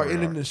 So they are story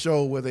ending arc. the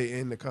show where they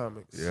end the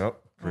comics. Yep.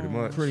 Pretty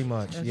much. pretty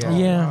much. That's Yeah. all.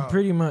 Yeah, wow.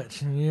 pretty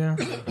much. Yeah,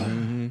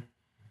 Mm-hmm. yeah.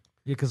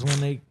 Because when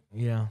they,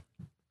 yeah.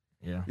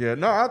 Yeah,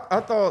 no, I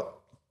thought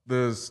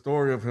the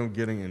story of him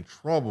getting in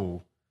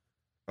trouble,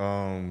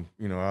 you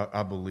know,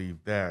 I believe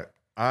that.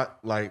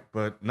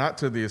 But not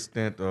to the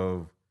extent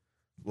of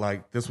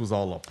like this was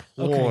all a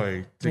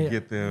ploy to Yeah.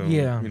 get them,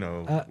 Yeah. you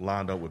know,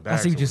 lined up with I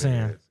see what you're bags over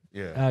their saying. heads.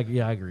 Yeah. I agree.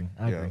 I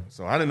Yeah. agree.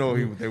 So I didn't know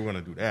they were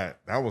going to do that.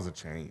 That was a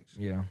change.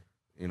 Yeah.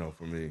 You know,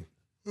 for me.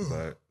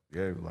 But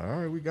yeah, he was like, all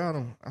right, we got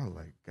him. I was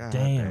like, God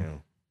Damn.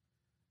 damn.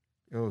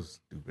 It was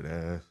stupid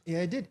ass. Yeah,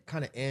 it did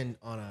kind of end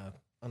on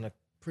a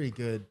pretty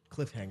good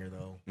cliffhanger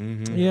though.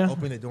 Mm-hmm. Yeah.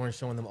 Opening the door and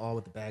showing them all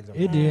with the bags on.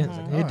 It did. I was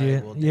like, It all right,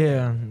 did. well,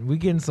 Yeah. We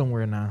getting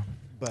somewhere now.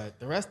 But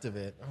the rest of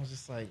it, I was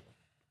just like,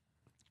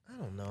 I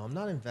don't know. I'm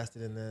not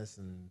invested in this,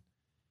 and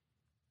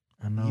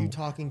I know. you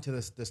talking to the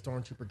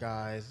stormtrooper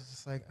guys, it's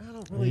just like I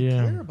don't really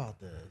Yeah. care about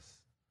this.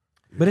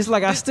 But it's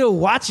like I still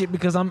watch it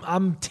because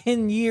I'm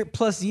 10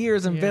 plus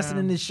years invested Yeah.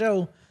 in this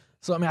show.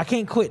 So I mean I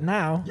can't quit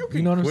now. You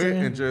can know what I'm quit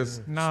saying? and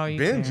just No, you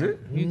binge can't. it.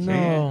 You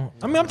No.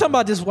 I mean I'm talking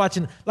about just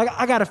watching like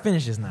I gotta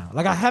finish this now.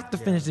 Like I have to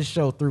finish this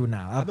show through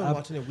now. I've been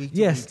watching it week to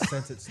yes. week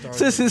since it started.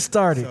 Since it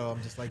started. So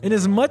I'm just like, and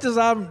as no. much as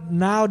I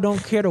now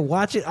don't care to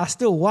watch it, I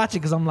still watch it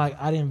because I'm like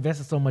I didn't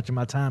invest so much of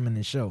my time in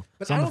this show.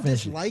 But so I I'm don't gonna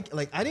finish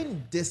it. I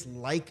didn't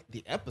dislike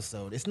the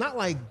episode. It's not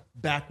like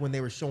back when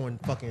they were showing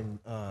fucking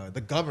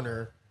the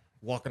governor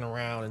walking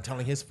around and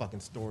telling his fucking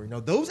story. No,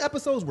 those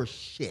episodes were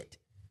shit.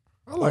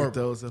 I like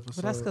those episodes.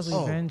 But that's because we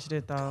Oh, binged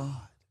it though.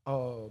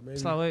 Oh, maybe.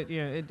 So it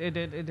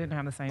didn't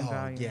have the same Oh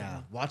value.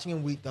 yeah, watching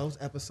him those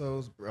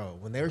episodes, bro.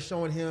 When they were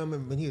showing him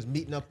and when he was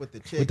meeting up with the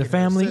chick With the and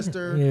family? her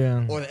sister,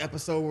 Yeah. or the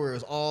episode where it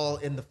was all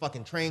in the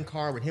fucking train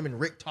car with him and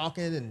Rick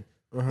talking and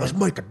let's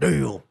make a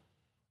deal.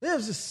 That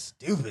was just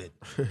stupid.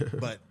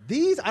 But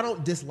these I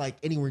don't dislike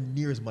anywhere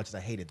near as much as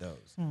I hated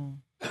those.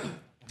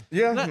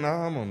 Yeah, no,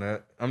 I'm on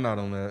that. I'm not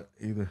on that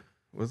either.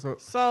 What's up?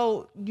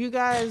 So you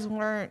guys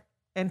weren't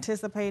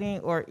anticipating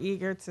or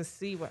eager to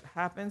see what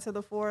happened to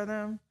the four of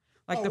them?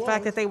 Like the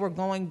fact that they were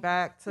going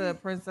back to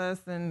Princess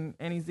and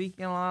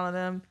Ezekiel and all of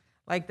them,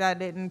 like that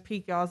didn't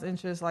pique y'all's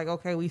interest? Like,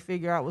 okay, we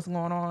figure out what's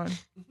going on.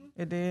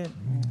 It did.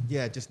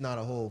 Yeah, just not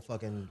a whole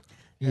fucking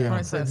Yeah.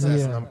 princess Yeah.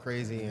 and I'm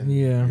crazy and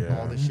Yeah.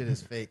 all this shit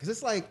is fake. Because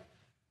it's like,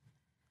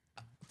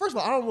 first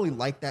of all, I don't really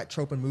like that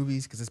trope in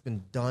movies because it's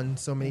been done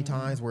so many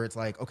times where it's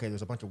like, okay,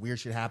 there's a bunch of weird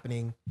shit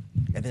happening,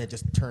 and then it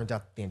just turns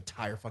out the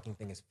entire fucking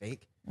thing is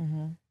fake.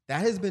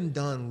 That has been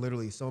done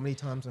literally so many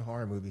times in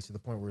horror movies to the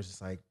point where it's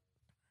just like,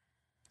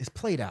 it's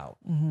played out.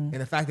 And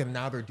the fact that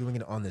now they're doing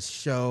it on this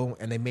show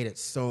and they made it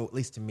so, at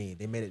least to me,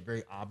 they made it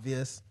very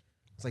obvious.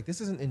 It's like,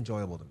 this isn't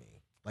enjoyable to me.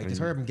 Like,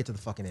 just hurry up and get to the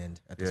fucking end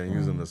at this Yeah, point.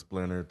 using the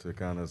splinter to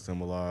kind of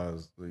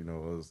symbolize, you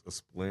know, a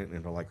split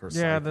into like her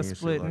psyche. Yeah, the and shit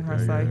split in like her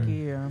that. psyche.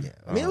 Yeah. Yeah.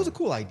 I mean, it was a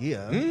cool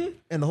idea.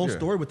 And the whole Yeah.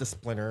 story with the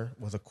splinter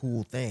was a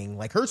cool thing.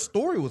 Like, her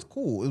story was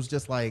cool. It was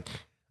just like,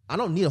 I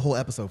don't need a whole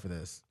episode for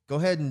this. Go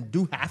ahead and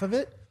do half of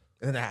it.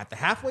 And then at the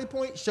halfway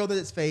point, show that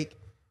it's fake.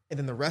 And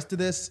then the rest of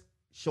this,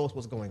 show us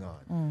what's going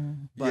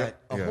on.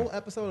 But a whole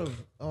episode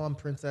of, oh, I'm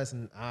princess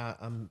and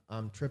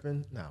I'm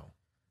tripping. No.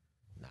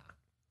 Nah.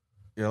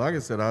 Yeah, like I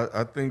said,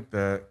 I think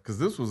that because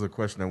this was a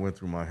question that went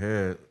through my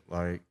head,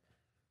 like,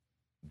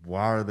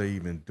 why are they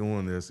even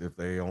doing this if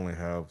they only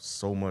have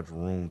so much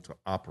room to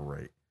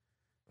operate?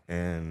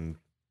 And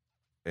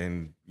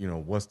you know,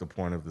 what's the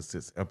point of the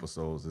 6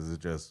 episodes? Is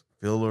it just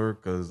filler?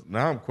 Because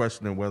now I'm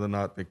questioning whether or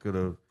not they could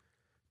have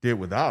did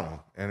without them,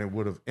 and it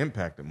would have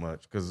impacted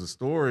much. Because the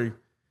story,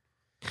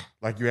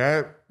 like you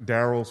add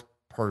Daryl's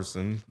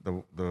person,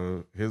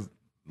 his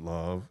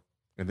love.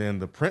 And then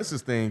the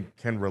princess thing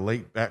can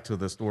relate back to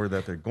the story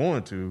that they're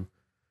going to,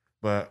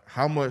 but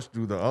how much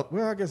do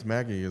well, I guess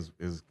Maggie is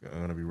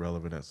going to be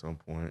relevant at some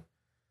point.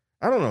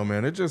 I don't know,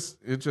 man. It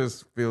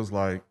just feels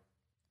like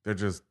they're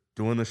just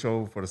doing the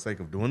show for the sake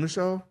of doing the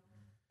show,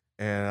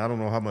 and I don't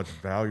know how much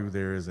value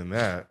there is in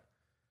that.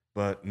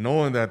 But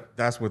knowing that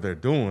that's what they're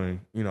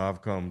doing, you know,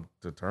 I've come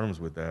to terms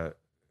with that,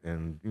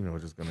 and you know,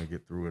 just going to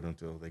get through it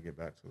until they get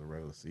back to the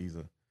regular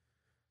season.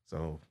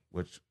 So,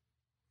 which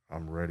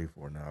I'm ready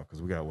for now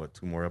because we got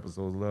 2 more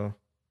episodes left.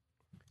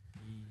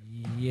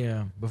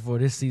 Yeah, before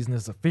this season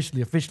is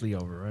officially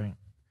over, right?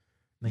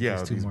 I think Yeah,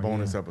 there's 2 these more,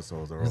 bonus yeah.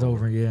 episodes are It's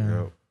over,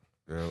 yeah.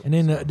 Yep. And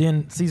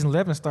then season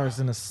 11 starts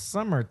in the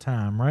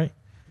summertime, right?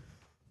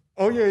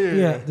 Oh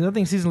yeah. I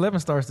think season 11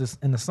 starts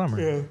in the summer.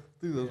 Yeah, I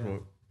think that's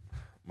what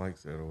Mike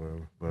said or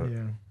whatever. But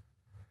Yeah.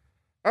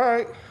 all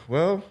right,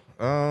 well,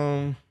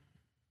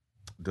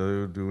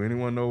 do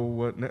anyone know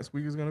what next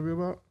week is going to be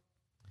about?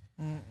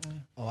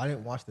 Oh, I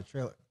didn't watch the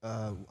trailer.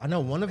 I know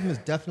one of them is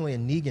definitely a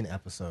Negan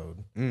episode.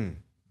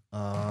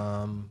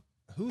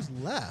 Who's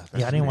left?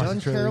 Yeah, I didn't We've watch the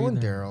done trailer Carol and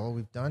either. Daryl.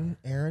 We've done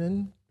Aaron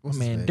and what's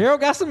his Man, face? Daryl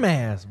got some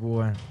ass,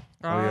 boy.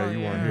 Oh yeah, you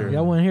weren't here. Yeah,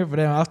 I wasn't here for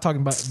that. I was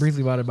talking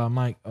briefly about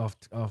Mike off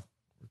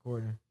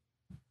recording.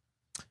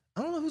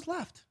 I don't know who's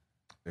left.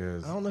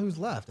 Is I don't know who's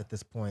left at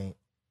this point.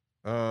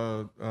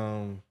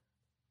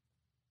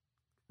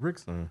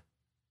 Rick's son.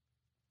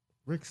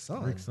 Rick's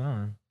son. Rick's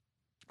son.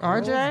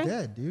 Carl's RJ?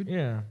 dead, dude.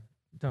 Yeah.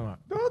 You talking about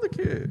The other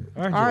kid.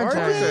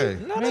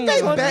 RJ. No, We they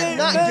ain't gonna doing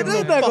Not that. giving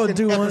they no not gonna fucking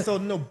do one.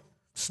 episode, no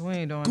We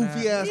ain't doing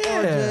goofy that. ass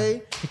Yeah.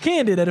 RJ. The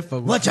kid did that if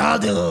What y'all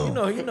do?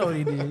 You know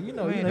he did. You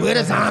know Where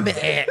the zombie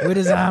at? Where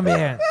the zombie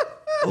at?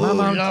 Ooh, My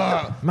mom- Lord.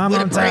 my Where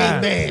mom the brave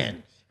tired.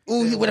 man?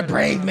 Ooh, he with a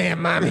brave man,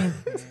 mommy.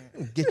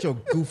 Get your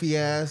goofy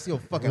ass, your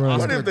fucking Right.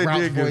 Oscar What if the they Grouch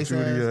did give voice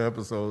Judy ass. an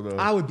episode though?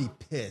 I would be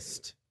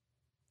pissed.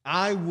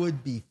 I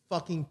would be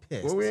fucking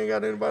pissed. Well, we ain't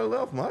got anybody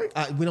left, Mike.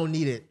 We don't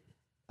need it.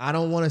 I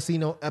don't want to see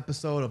no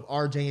episode of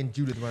RJ and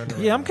Judith running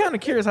around. Yeah, I'm kind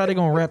of curious how they're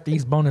gonna wrap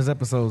these bonus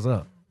episodes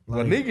up.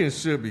 But Negan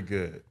should be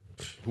good.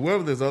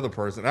 Whoever this other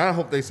person, I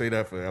hope they say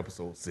that for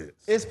episode 6.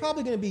 It's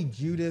probably going to be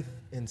Judith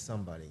and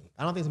somebody.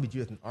 I don't think it's going to be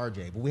Judith and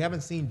RJ, but we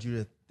haven't seen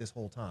Judith this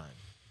whole time.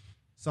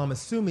 So I'm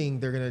assuming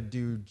they're going to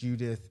do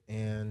Judith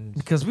and...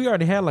 Because we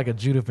already had like a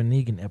Judith and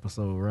Negan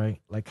episode, right?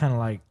 Like kind of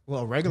like...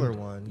 Well, a regular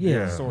one.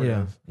 Yeah, Sort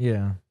of.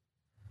 Yeah.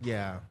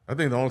 Yeah. I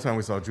think the only time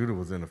we saw Judith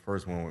was in the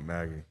first one with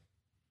Maggie.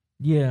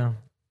 Yeah.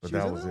 But She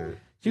was that in was that it.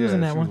 She was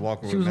in that she one. Was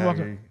walking She with was Maggie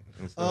walking-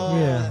 and stuff. Oh,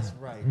 Yeah. that's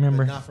right.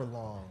 Remember? But not for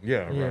long.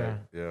 Yeah, Yeah. right.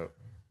 Yeah.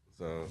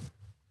 So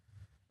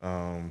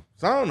I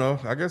don't know.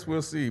 I guess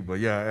we'll see. But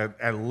yeah,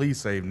 at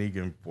least save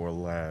Negan for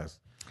last.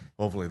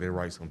 Hopefully they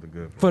write something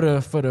good For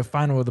the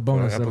final of the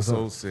bonus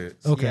episode episode.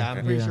 6. Okay. Yeah,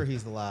 I'm pretty sure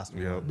he's the last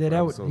one. Yep. Yeah,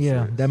 that would, episode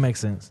yeah, 6. that makes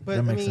sense. But that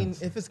I makes mean,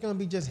 sense. if it's going to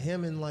be just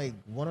him and like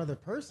one other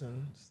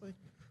person, just like...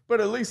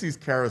 But at least he's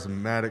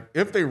charismatic.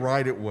 If they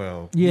write it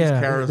well, Yeah,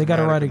 he's charismatic they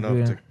gotta write it enough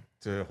good.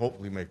 to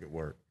hopefully make it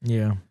work.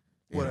 Yeah.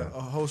 What,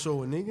 a whole show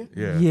with Negan?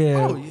 Yeah.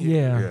 Yeah. Oh,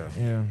 yeah. Yeah.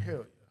 Yeah.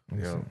 Hell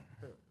Yeah.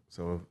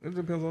 So it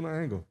depends on the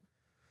angle.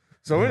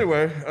 So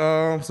anyway,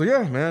 so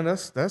yeah, man,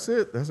 that's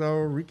it. That's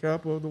our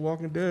recap of The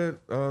Walking Dead,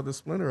 the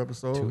Splinter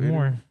episode. Two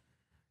more.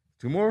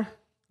 2 more?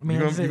 I mean,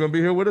 you that's gonna it. be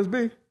here with us,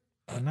 B?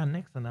 Not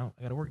next Sunday. I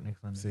gotta work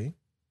next Sunday.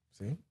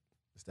 See?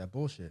 It's that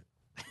bullshit.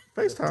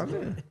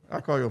 FaceTime, yeah.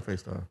 I'll call you on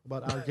FaceTime.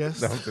 But our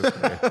guest. No, I'm just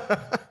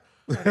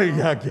kidding.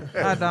 Yeah, I guess.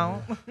 I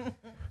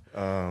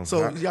don't.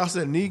 So y'all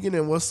said Negan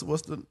and what's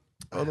the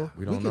other?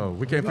 We don't know.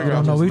 We can't I figure don't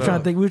out know. who's We trying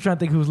left. to think. We trying to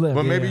think who's left.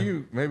 But maybe yeah.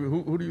 you. Maybe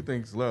who do you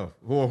think's left?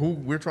 Who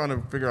we're trying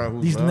to figure out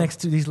who's These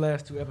left. these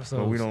last 2 episodes.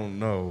 But we don't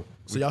know.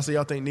 So y'all say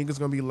y'all think Negan's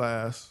gonna be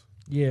last.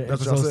 Yeah.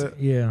 That's what y'all episodes.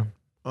 said? Yeah.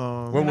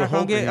 Well, We're we're not gonna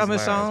hoping get he's a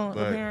last, Michonne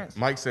but appearance?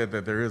 Mike said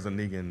that there is a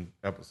Negan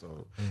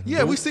episode.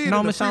 Yeah, we see it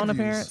No in the Michonne previews.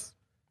 appearance.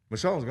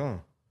 Michonne's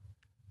gone.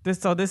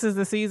 This is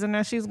the season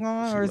that she's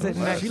gone, or is it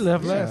next? She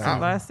left last season.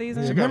 last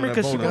season. Yeah, She got on remember that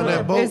because she boat got on on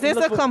that boat. Is this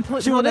a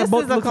complete? She No, on that this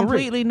boat is a looking rich.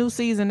 completely new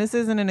season. This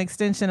isn't an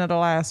extension of the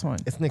last one,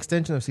 It's an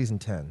extension of season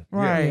 10.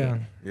 right? Yeah.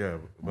 Yeah,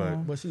 but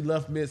But she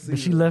left mid season. But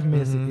she left me.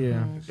 Mm-hmm.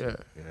 Yeah.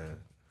 Yeah.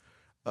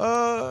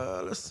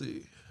 yeah. Let's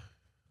see.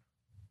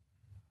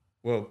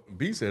 Well,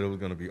 B said it was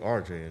going to be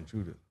RJ and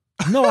Judith.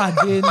 No, I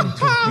didn't.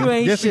 You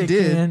ain't Yes, he shit,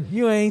 did. Ken.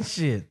 You ain't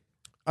shit.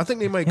 I think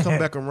they might come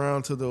back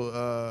around to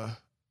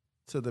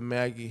the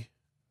Maggie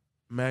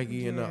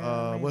and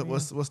Yeah, maybe.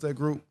 what's that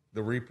group?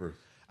 The Reapers.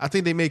 I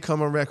think they may come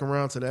back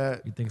around to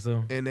that, You think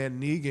so? and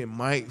then Negan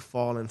might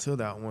fall into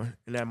that one,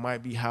 and that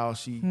might be how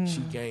she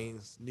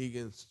gains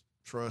Negan's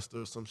trust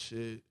or some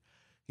shit.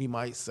 He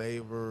might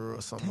save her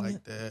or something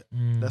like that.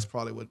 That's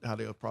probably how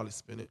they'll probably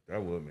spin it.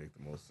 That would make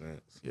the most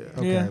sense. Yeah.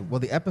 Okay. Yeah. Well,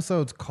 the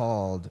episode's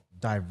called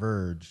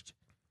Diverged,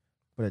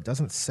 but it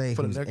doesn't say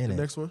For who's the in it.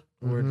 next one.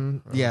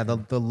 Mhm. Yeah,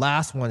 the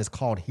last one is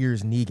called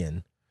Here's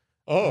Negan.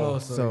 Oh,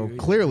 So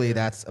clearly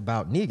that's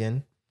about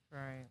Negan,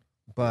 Right.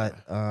 but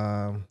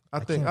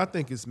I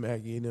think it's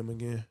Maggie and them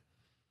again.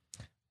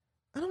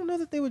 I don't know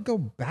that they would go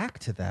back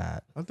to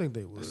that. I think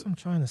they would That's what I'm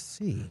trying to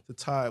see. to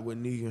tie it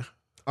with Negan.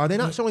 Are they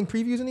not showing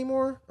previews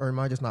anymore, or am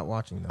I just not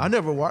watching them? I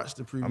never watched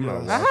the preview. I'm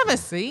not I haven't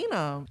seen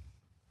them.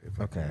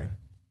 Okay.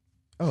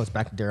 Oh, it's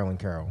back to Daryl and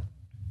Carol.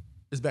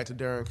 It's back to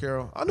Darren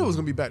Carroll. I knew it was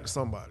gonna be back to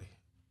somebody.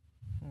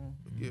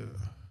 Yeah.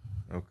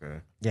 Okay.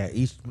 Yeah,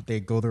 each they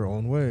go their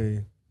own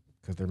way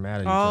because they're mad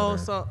at each Oh, other.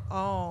 so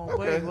Okay.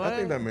 wait, what? I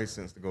think that makes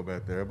sense to go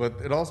back there, but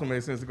it also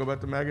makes sense to go back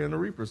to Maggie and the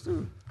Reapers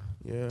too.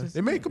 Yeah. They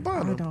may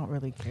combine I them. don't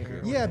really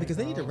care. Yeah, because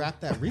they need to wrap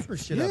that Reaper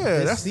shit up Yeah,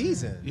 this that's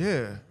season.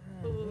 Yeah.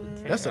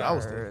 That's what I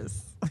was thinking.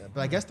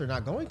 But I guess they're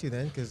not going to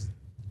then because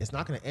it's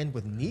not going to end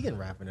with Negan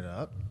wrapping it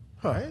up,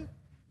 right?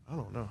 I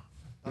don't know.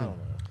 I don't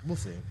know. We'll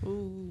see.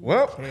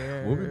 Well,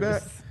 we'll be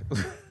back.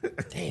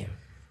 Damn.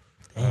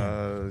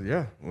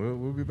 Yeah,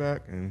 we'll be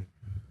back, and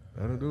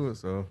that'll do it.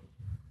 So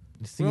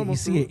You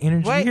see the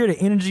energy. Wait. You hear the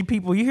energy,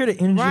 people. You hear the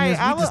energy. Right, in this.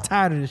 I We just will-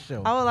 tired of this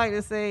show. I would like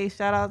to say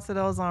shout out to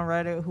those on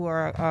Reddit who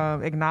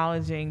are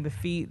acknowledging the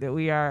feat that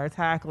we are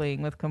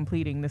tackling with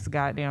completing this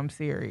goddamn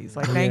series.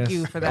 Like, thank Yes.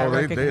 you for that Oh,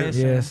 they-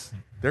 recognition. Yes.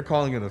 they're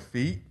calling it a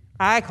feat.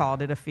 I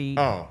called it a feat.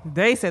 Oh.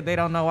 They said they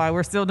don't know why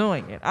we're still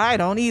doing it. I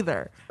don't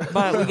either.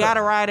 But we got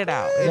to ride it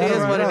out. It is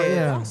what it is.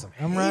 Yeah.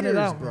 I'm riding it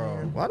out,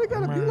 bro. Why they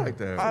gotta be like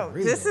that? Oh,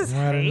 this is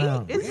Ride it hate.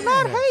 out. It's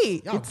not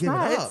hate. Y'all It's giving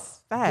not. up. It's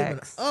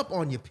facts. Giving up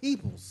on your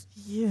peoples.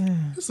 Yeah.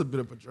 It's a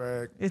bit of a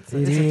drag. It's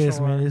It a is,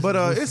 chore. man. But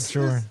it's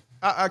sure.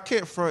 I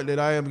can't front that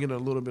I am getting a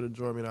little bit of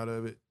enjoyment out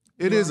of it.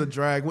 It is a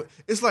drag.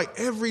 It's like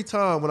every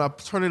time when I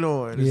turn it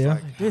on, it's Yeah.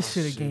 like This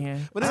shit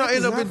again. But then I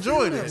end up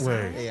enjoying it.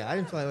 Way. Yeah, I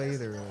didn't feel that way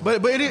either.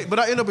 But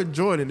I end up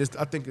enjoying it.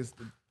 I think it's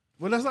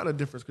Well, that's not a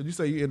difference because you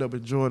say you end up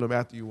enjoying them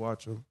after you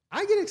watch them.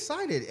 I get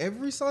excited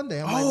every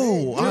Sunday. I'm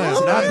Oh, like, I man,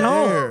 am not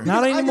No. there.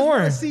 Not because anymore. I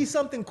just want to see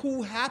something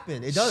cool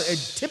happen. It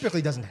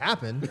typically doesn't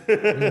happen. I'm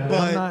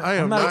but not, I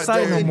am I'm not not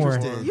excited no that more.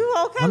 interested. You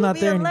okay I'm with not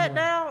there being let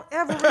anymore. down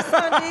every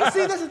Sunday?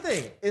 See, that's the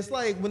thing. It's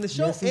like when the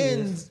show Yes, he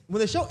ends. is. When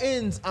the show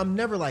ends, I'm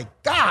never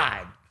like,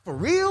 God, for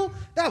real?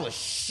 That was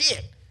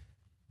shit.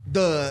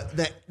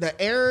 The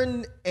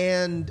Aaron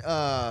and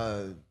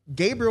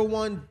Gabriel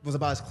one was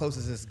about as close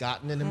as it's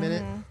gotten in a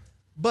minute.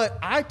 But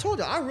I told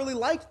you, I really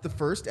liked the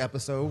first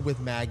episode with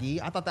Maggie.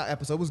 I thought that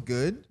episode was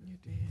good. You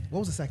did. What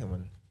was the second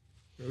one?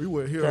 We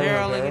went here.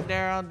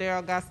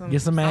 Daryl got some.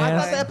 Get some I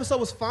ass. thought the episode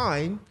was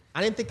fine.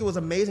 I didn't think it was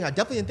amazing. I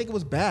definitely didn't think it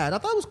was bad. I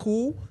thought it was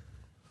cool.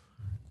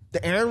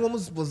 The Aaron one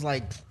was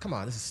like, come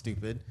on, this is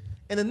stupid.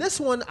 And then this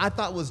one I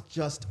thought was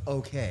just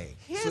okay.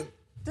 Here's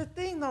the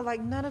thing, though.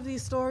 Like, none of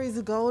these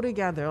stories go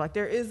together. Like,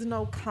 there's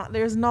no place.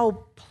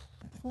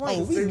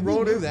 Oh, we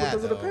wrote knew it that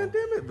because of the though.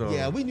 pandemic, though.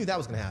 Yeah, we knew that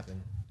was gonna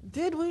happen.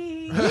 Did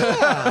we?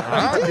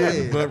 I We didn't,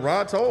 did. but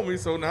Rod told me,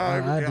 so now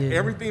I didn't.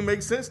 everything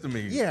makes sense to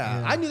me.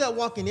 Yeah, I knew that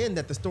walking in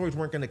that the stories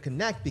weren't gonna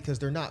connect because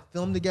they're not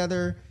filmed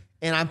together.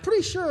 And I'm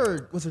pretty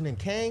sure, what's her name,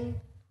 Kang?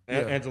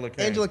 Angela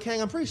Kang. Angela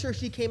Kang. I'm pretty sure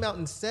she came out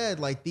and said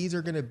like these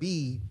are gonna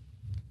be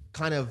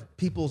kind of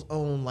people's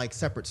own like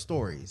separate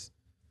stories.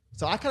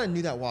 So I kind of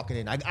knew that walking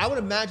in. I would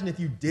imagine if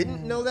you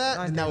didn't know that,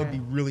 I then that would be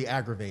didn't. really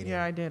aggravating.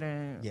 Yeah, I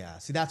didn't. Yeah,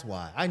 see, that's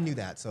why I knew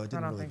that, so it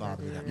didn't don't really think I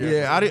bother me that did.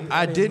 much. Yeah,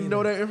 I didn't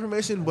know that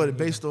information, but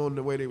based on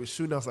the way they were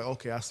shooting, I was like,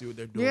 okay, I see what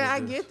they're doing. Yeah, I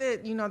with this.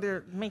 get that,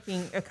 they're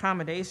making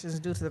accommodations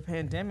due to the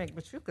pandemic,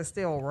 but you could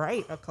still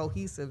write a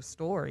cohesive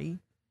story.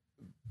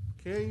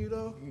 Can you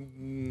though?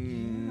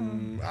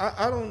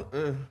 I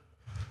don't.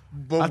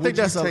 But I think would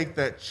that's you a- take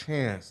that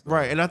chance?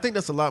 Right, and I think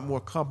that's a lot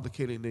more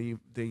complicated than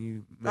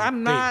you. may I'm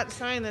think. not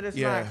saying that it's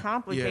Yeah, not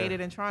complicated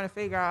yeah. and trying to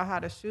figure out how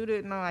to shoot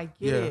it. No, I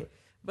get Yeah. it.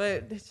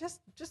 But it's just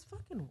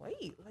fucking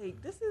wait.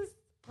 Like, this is,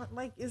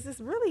 like, is this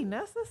really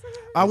necessary?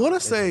 I want to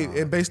say,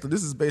 and this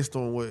is based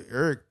on what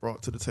Eric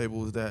brought to the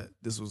table, is that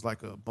this was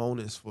like a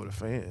bonus for the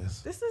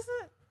fans. This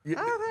isn't?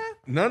 Yeah, Okay.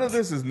 None of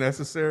this is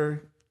necessary.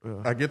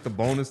 I get the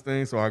bonus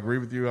thing, so I agree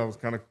with you. I was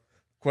kind of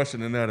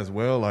questioning that as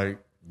well. Like,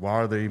 why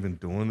are they even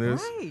doing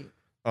this? Right.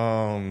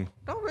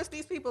 Don't risk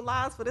these people's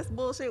lives for this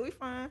bullshit. We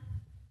fine.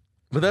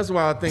 But that's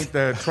why I think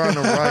that trying to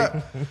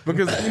write,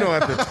 because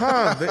at the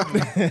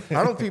time,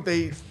 I don't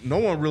think no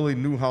one really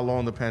knew how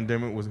long the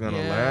pandemic was going to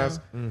Yeah.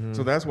 last.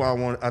 So that's why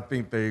I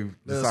think they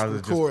decided to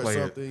just record play it.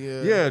 something,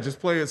 yeah. Yeah, just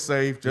play it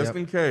safe, just Yep.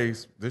 in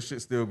case this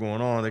shit's still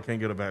going on. They can't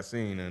get a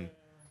vaccine and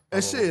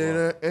And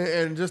shit,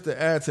 and just to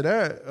add to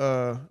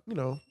that,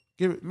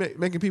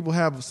 making people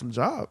have some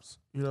jobs.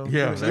 Yeah,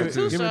 giving, that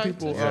too. giving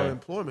people Yeah.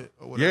 employment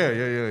or whatever.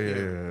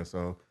 Yeah.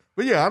 So,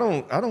 but yeah, I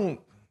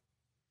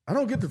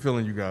don't get the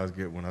feeling you guys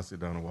get when I sit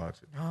down and watch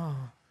it. Oh.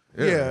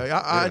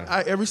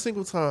 I every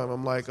single time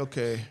I'm like,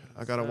 okay,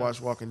 I gotta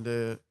watch Walking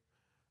Dead.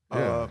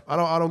 Yeah.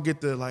 I don't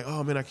get the like,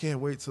 oh man, I can't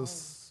wait till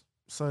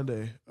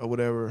Sunday or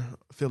whatever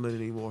feeling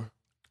anymore.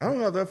 I don't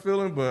have that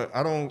feeling, but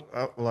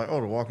like,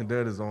 oh, The Walking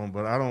Dead is on,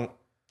 but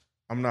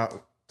I'm not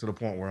to the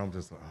point where I'm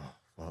just like,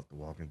 oh, fuck, The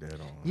Walking Dead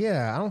on.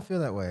 Yeah, I don't feel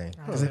that way.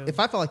 'Cause do. if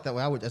I felt like that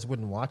way, I just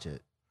wouldn't watch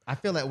it. I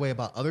feel that way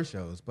about other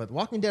shows, but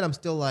Walking Dead, I'm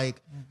still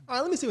like, all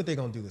right, let me see what they're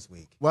gonna do this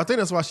week. Well, I think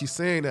that's why she's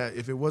saying that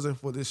if it wasn't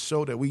for this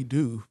show that we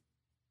do,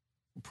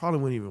 we probably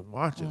wouldn't even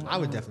watch it. I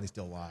would definitely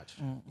still watch.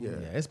 Yeah. Yeah,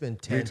 it's been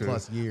 10 too.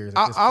 plus years. at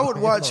I, this I would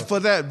point. watch for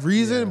that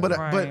reason, but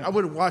Right. I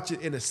wouldn't watch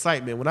it in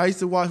excitement. When I used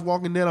to watch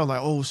Walking Dead, I was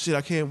like, oh shit,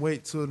 I can't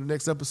wait till the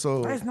next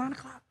episode. It's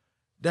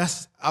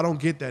 9:00. I don't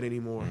get that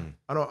anymore.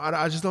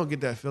 I just don't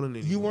get that feeling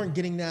anymore. You weren't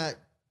getting that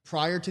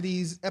prior to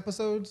these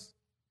episodes?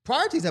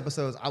 Prior to these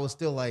episodes, I was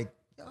still like,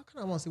 yeah, I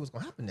kind of want to see what's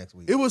going to happen next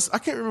week. It was, I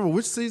can't remember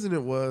which season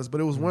it was, but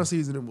it was one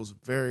season it was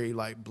very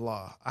like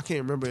blah. I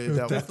can't remember if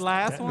that was. This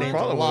last one? Named a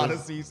probably lot was.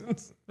 of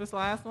seasons. This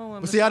last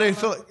one? But see, I didn't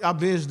feel like I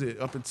binged it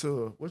up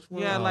until which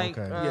one? Yeah, like.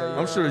 okay.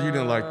 I'm sure you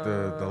didn't like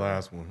the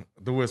last one,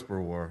 The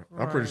Whisper War.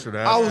 I'm pretty sure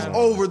that I was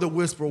over the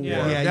Whisper War.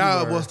 Yeah. Yeah, you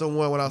that were. was the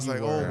one when I was like,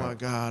 were.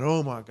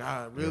 oh my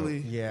god, really,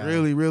 Yeah.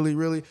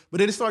 really. But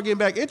then it started getting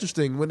back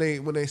interesting when they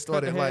Cut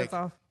started the like, heads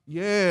off.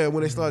 yeah,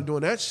 when they started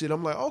doing that shit.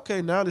 I'm like,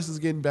 okay, now this is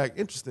getting back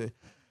interesting.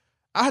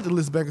 I had to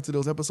listen back into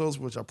those episodes,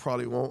 which I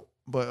probably won't.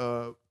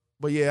 But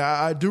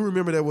yeah, I do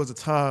remember there was a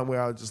time where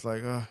I was just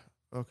like,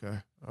 okay,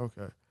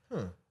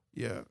 Huh.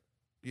 yeah.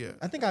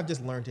 I think I've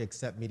just learned to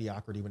accept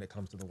mediocrity when it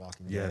comes to The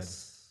Walking Dead.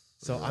 Yes.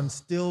 So I'm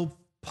still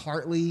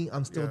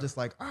just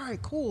like, all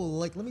right, cool.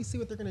 Like, let me see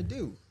what they're going to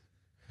do.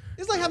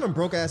 It's like having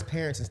broke ass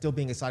parents and still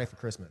being excited for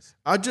Christmas.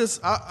 I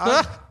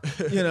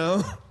You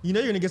know you're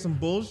going to get some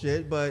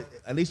bullshit, but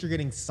at least you're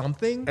getting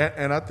something.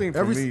 And I think for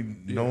Every- me,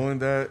 knowing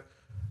that,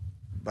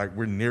 like,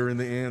 we're nearing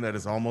the end, that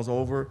it's almost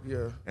over,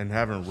 Yeah. and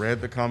having read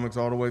the comics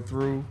all the way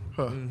through,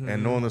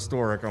 and knowing the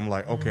story, I'm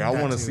like, okay, I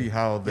That want to too. see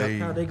how they,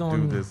 How they do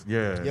gonna- this.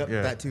 Yeah, Yep,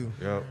 yeah, that too.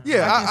 Yep.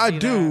 yeah, I can I see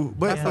do, that.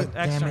 but That's an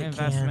extra Damn it, Ken.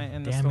 investment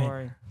in the Damn it.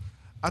 story.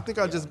 I think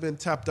I've just been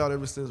tapped out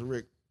ever since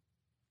Rick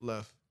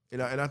left.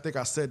 And I think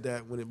I said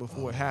that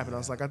before it happened. I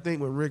was like, I think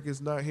when Rick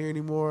is not here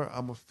anymore,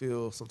 I'm gonna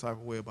feel some type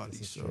of way about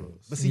these shows.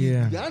 But see,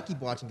 you gotta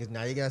keep watching because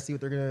now you gotta see what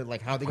they're gonna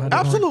like. How they gonna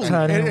absolutely.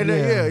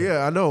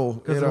 Yeah, I know.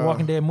 Because the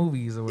Walking Dead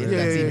movies or if whatever.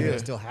 that's even gonna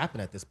still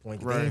happen at this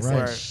point. They ain't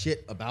saying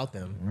shit about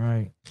them.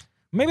 Right.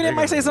 Maybe they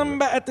might say something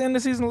about at the end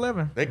of season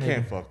 11. They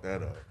can't fuck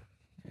that up.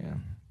 Yeah.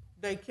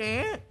 They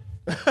can't.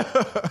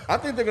 I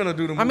think they're gonna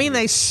do the movie. I mean,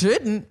 they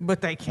shouldn't,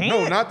 but they can't.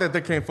 No, not that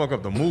they can't fuck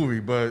up the movie,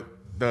 but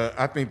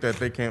I think that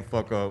they can't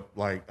fuck up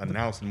like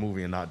announcing the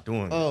movie and not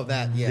doing it. Oh,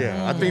 that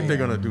Yeah, I think they're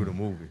gonna do the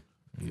movie.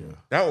 Yeah,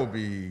 that would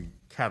be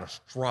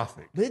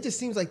catastrophic. But it just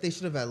seems like they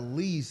should have at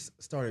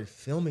least started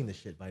filming the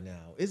shit by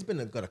now. It's been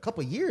a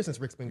couple years since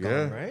Rick's been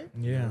gone, right?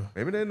 Yeah.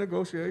 Maybe they're in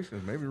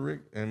negotiations. Maybe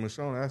Rick and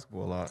Michonne asked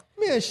for a lot.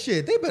 Man,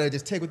 shit, they better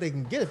just take what they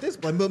can get at this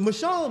point. But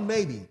Michonne,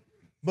 maybe.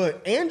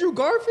 But Andrew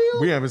Garfield,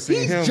 We haven't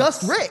seen him. He's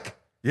just Rick.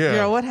 Yeah.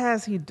 Yeah, what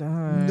has he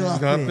done?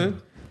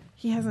 Nothing.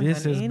 He hasn't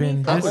This done has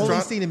anything. been- I've only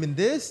seen him in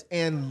this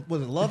and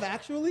was it Love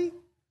Actually?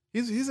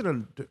 He's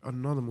in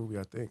another movie,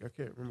 I think. I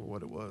can't remember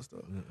what it was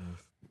though.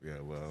 Yeah,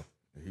 well,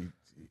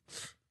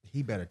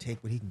 He better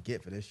take what he can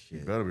get for this he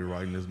shit. better be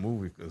writing this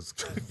movie because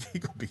he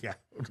could be out.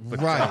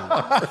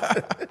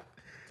 Right.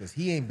 Because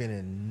he ain't been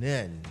in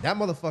none. That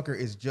motherfucker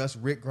is just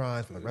Rick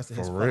Grimes for the rest of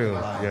his For fucking real.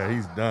 life. Yeah,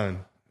 he's done.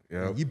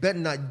 Yeah. You better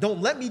not.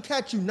 Don't let me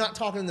catch you not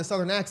talking in the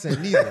Southern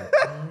accent neither.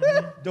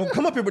 Don't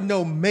come up here with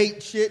no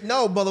mate shit.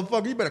 No,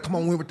 motherfucker. You better come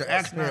on in with the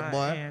That's accent, not boy.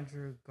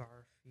 Andrew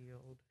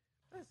Garfield.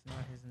 That's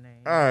not his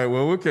name. All right,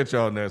 well, we'll catch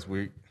y'all next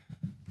week.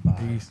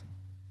 Peace.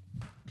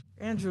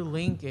 Andrew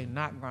Lincoln,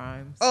 not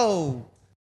Grimes. Oh,